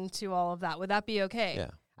 Listening to all of that, would that be okay?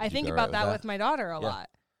 Yeah. I think about that with my daughter a lot.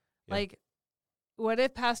 Yeah. Like, what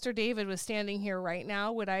if Pastor David was standing here right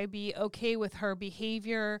now? Would I be okay with her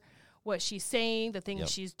behavior what she's saying, the things Yep.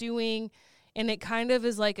 she's doing. And it kind of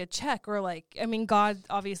is like a check, or like, I mean, God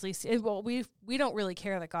obviously, well, we don't really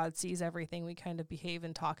care that God sees everything. We kind of behave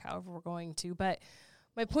and talk however we're going to. But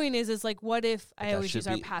my point is like, what if I always use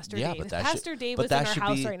our Pastor Dave? If Pastor Dave was in our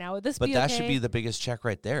house right now, would this be okay? But that should be the biggest check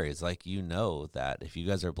right there. Is like, you know that if you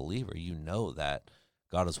guys are a believer, you know that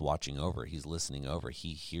God is watching over. He's listening over.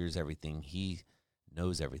 He hears everything. He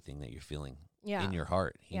knows everything that you're feeling in your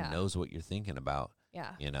heart. He knows what you're thinking about.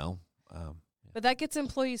 Yeah. You know? But that gets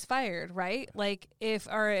employees fired, right? Like if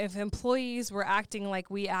employees were acting like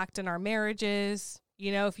we act in our marriages,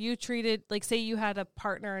 you know, if you treated, like say you had a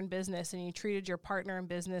partner in business and you treated your partner in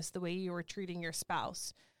business the way you were treating your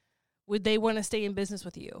spouse, would they want to stay in business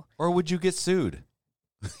with you? Or would you get sued?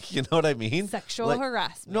 You know what I mean? Sexual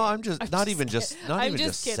harassment. No, I'm not even just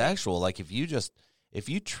kidding. sexual. Like if you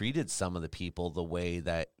treated some of the people the way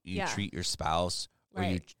that you treat your spouse or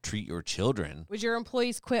you treat your children. Would your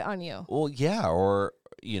employees quit on you? Well, yeah. Or,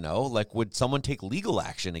 you know, like would someone take legal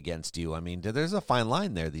action against you? I mean, there's a fine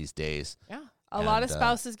line there these days. Yeah. A lot of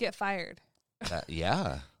spouses get fired.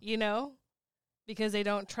 Yeah. You know, because they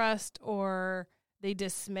don't trust or they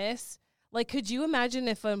dismiss. Like, could you imagine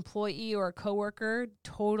if an employee or a coworker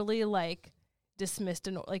totally like dismissed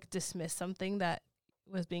something that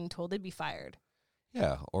was being told? They'd be fired.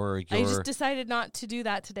 Yeah, or I just decided not to do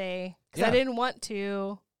that today because I didn't want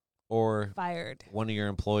to. Or fired. One of your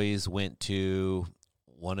employees went to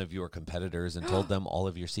one of your competitors and told them all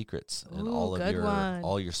of your secrets and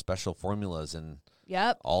all your special formulas and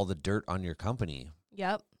all the dirt on your company.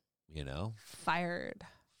 Yep. You know, fired.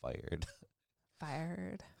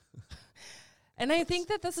 And I think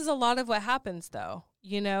that this is a lot of what happens, though.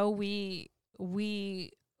 You know, we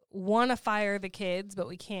want to fire the kids, but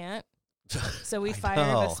we can't. So we fire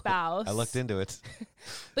the spouse. I looked into it.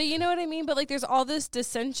 But you know what I mean? But like there's all this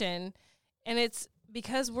dissension, and it's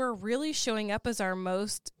because we're really showing up as our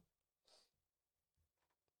most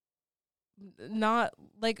not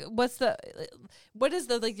like what is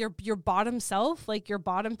the like your bottom self, like your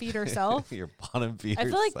bottom feeder self. Your bottom feeder I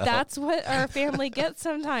feel like self. that's what our family gets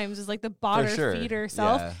sometimes is like the bottom feeder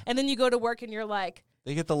self. Yeah. And then you go to work and you're like,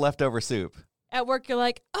 they get the leftover soup. At work, you're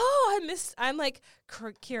like, I'm like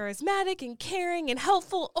charismatic and caring and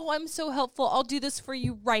helpful. Oh, I'm so helpful. I'll do this for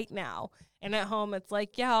you right now. And at home, it's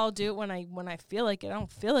like, yeah, I'll do it when I feel like it. I don't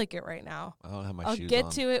feel like it right now. I don't have my shoes on. I'll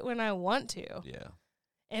get to it when I want to. Yeah.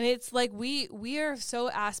 And it's like we are so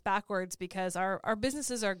ass backwards because our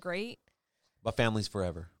businesses are great. But family's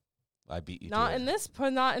forever. I beat you not to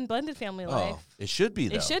it. Not in blended family life. It should be,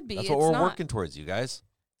 though. It should be. That's what we're working towards, you guys.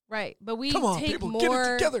 Right. But we Come on, take people, more, get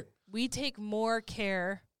it together. We take more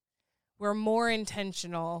care. We're more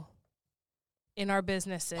intentional in our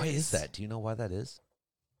businesses. Why is that? Do you know why that is?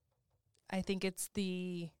 I think it's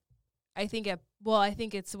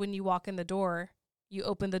when you walk in the door, you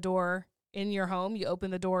open the door in your home, you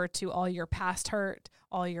open the door to all your past hurt,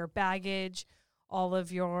 all your baggage, all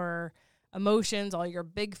of your emotions, all your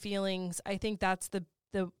big feelings. I think that's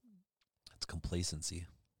it's complacency.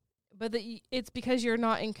 But it's because you're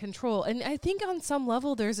not in control. And I think on some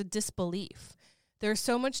level there's a disbelief. There's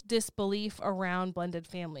so much disbelief around blended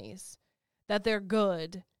families that they're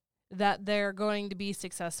good, that they're going to be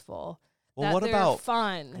successful, that they're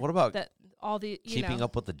fun. What about that all the keeping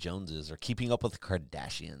up with the Joneses or keeping up with the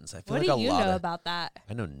Kardashians? I feel what like do you know about that?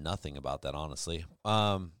 I know nothing about that, honestly.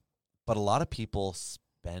 But a lot of people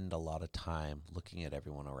spend a lot of time looking at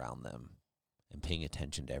everyone around them and paying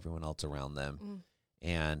attention to everyone else around them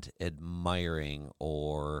and admiring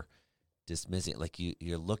or dismissing. Like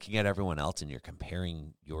you're looking at everyone else and you're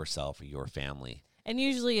comparing yourself or your family. And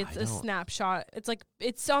usually it's a snapshot. It's like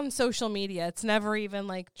it's on social media. It's never even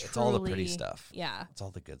like truly. It's all the pretty stuff. Yeah. It's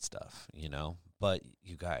all the good stuff, you know? But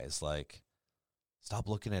you guys, like, stop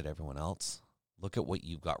looking at everyone else. Look at what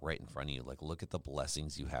you've got right in front of you. Like, look at the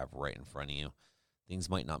blessings you have right in front of you.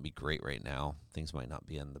 Things might not be great right now. Things might not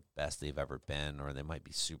be in the best they've ever been, or they might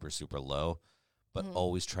be super, super low. But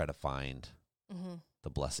always try to find the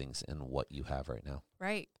blessings in what you have right now.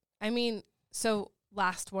 Right. I mean, so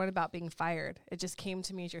last one about being fired. It just came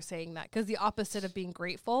to me as you're saying that. Because the opposite of being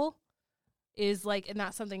grateful is like, and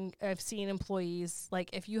that's something I've seen employees, like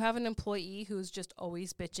if you have an employee who's just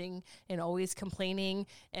always bitching and always complaining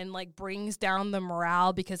and like brings down the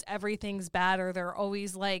morale because everything's bad, or they're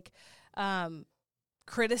always like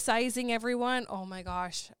criticizing everyone. Oh my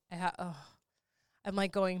gosh. I'm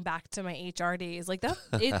like going back to my HR days. Like that,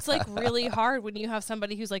 it's like really hard when you have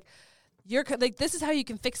somebody who's like, you're like, this is how you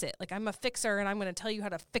can fix it. Like I'm a fixer and I'm going to tell you how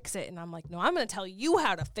to fix it. And I'm like, no, I'm going to tell you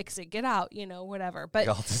how to fix it. Get out, whatever. But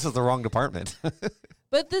this is the wrong department.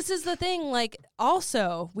 But this is the thing, like,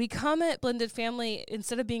 also, we come at Blended Family,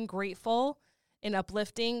 instead of being grateful and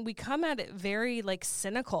uplifting, we come at it very, like,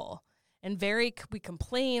 cynical and we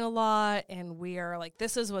complain a lot, and we are like,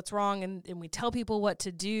 this is what's wrong, and we tell people what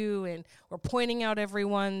to do, and we're pointing out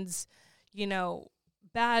everyone's,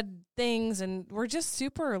 bad things, and we're just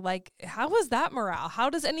super, like, how is that morale? How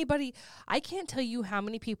does anybody, I can't tell you how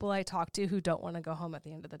many people I talk to who don't want to go home at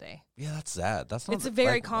the end of the day. Yeah, that's sad. It's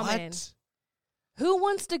very common. What? Who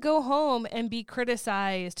wants to go home and be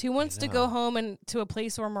criticized? Who wants to go home and to a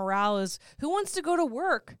place where morale is? Who wants to go to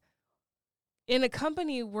work in a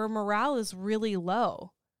company where morale is really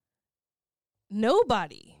low?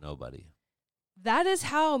 Nobody. That is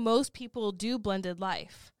how most people do blended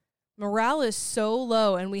life. Morale is so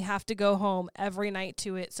low, and we have to go home every night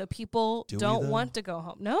to it, so people don't want to go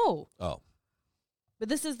home. No. Oh. But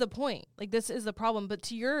this is the point. Like, this is the problem.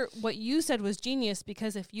 But what you said was genius,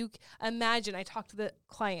 because if you imagine, I talk to the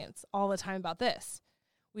clients all the time about this.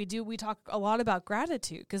 We talk a lot about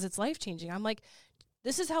gratitude because it's life-changing. I'm like,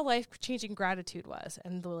 this is how life-changing gratitude was.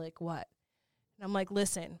 And they're like, what? And I'm like,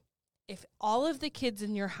 listen, if all of the kids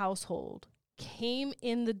in your household came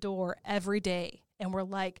in the door every day and were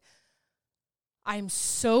like, I'm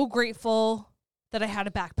so grateful that I had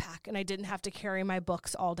a backpack and I didn't have to carry my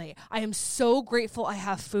books all day. I am so grateful I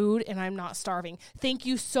have food and I'm not starving. Thank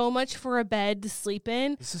you so much for a bed to sleep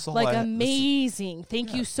in. This is all amazing.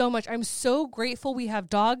 Thank you so much. I'm so grateful we have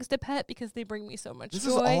dogs to pet because they bring me so much joy. This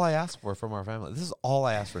is all I ask for from our family. This is all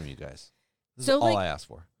I ask from you guys. This is all I ask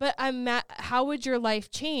for. But how would your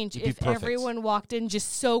life change if everyone walked in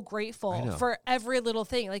just so grateful for every little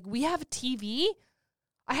thing? Like, we have a TV.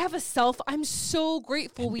 I have a cell phone. I'm so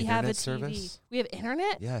grateful we have a TV. Service? We have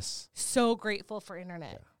internet? Yes. So grateful for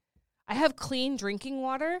internet. Yeah. I have clean drinking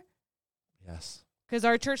water. Yes. Because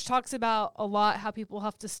our church talks about a lot how people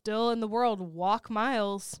have to still in the world walk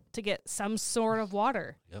miles to get some sort of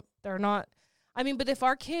water. Yep. They're not, but if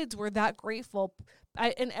our kids were that grateful,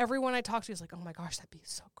 and everyone I talk to is like, oh my gosh, that'd be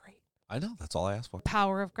so great. I know. That's all I ask for.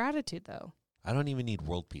 Power of gratitude, though. I don't even need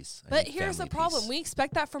world peace. But here's the problem. We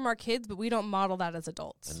expect that from our kids, but we don't model that as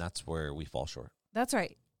adults. And that's where we fall short. That's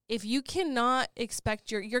right. If you cannot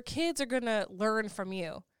expect your kids are going to learn from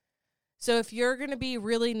you. So if you're going to be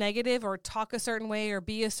really negative or talk a certain way or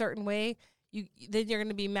be a certain way, then you're going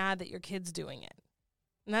to be mad that your kid's doing it.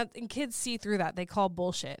 And kids see through that. They call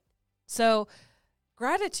bullshit. So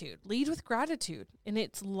gratitude. Lead with gratitude. And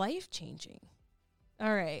it's life-changing.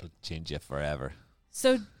 All right. It'll change you forever.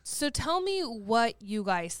 So tell me what you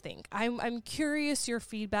guys think. I'm curious your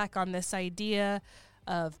feedback on this idea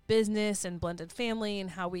of business and blended family and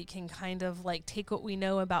how we can kind of like take what we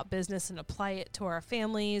know about business and apply it to our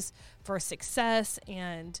families for success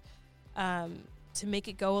and to make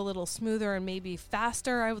it go a little smoother and maybe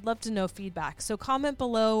faster. I would love to know feedback. So comment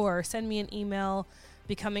below or send me an email,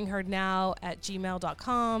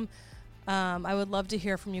 becomingheardnow@gmail.com. I would love to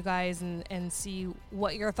hear from you guys and see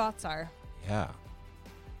what your thoughts are. Yeah.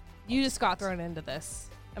 You just got thrown into this.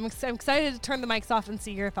 I'm excited to turn the mics off and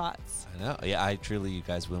see your thoughts. I know. Yeah, I truly, you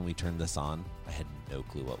guys, when we turned this on, I had no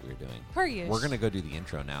clue what we were doing. Per usual. We're going to go do the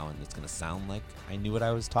intro now, and it's going to sound like I knew what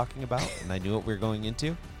I was talking about, and I knew what we were going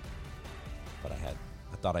into. But I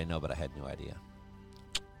thought I know, but I had no idea.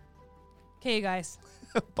 Okay, you guys.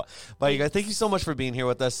 Bye, you guys. Thank you so much for being here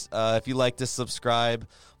with us. If you like this, subscribe,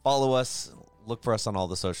 follow us. Look for us on all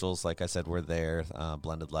the socials. Like I said, we're there,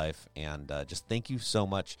 Blended Life. And just thank you so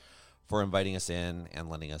much for inviting us in and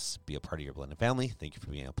letting us be a part of your blended family. Thank you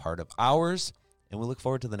for being a part of ours. And we look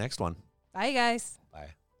forward to the next one. Bye, guys. Bye.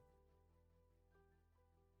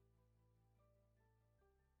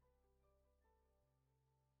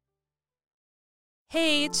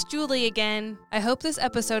 Hey, it's Julie again. I hope this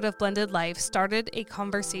episode of Blended Life started a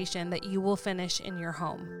conversation that you will finish in your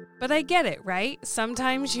home. But I get it, right?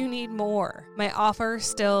 Sometimes you need more. My offer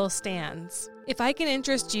still stands. If I can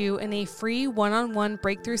interest you in a free one-on-one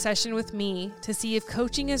breakthrough session with me to see if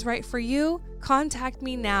coaching is right for you, contact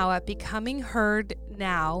me now at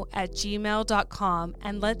becomingheardnow@gmail.com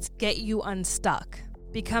and let's get you unstuck.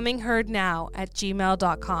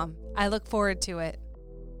 becomingheardnow@gmail.com. I look forward to it.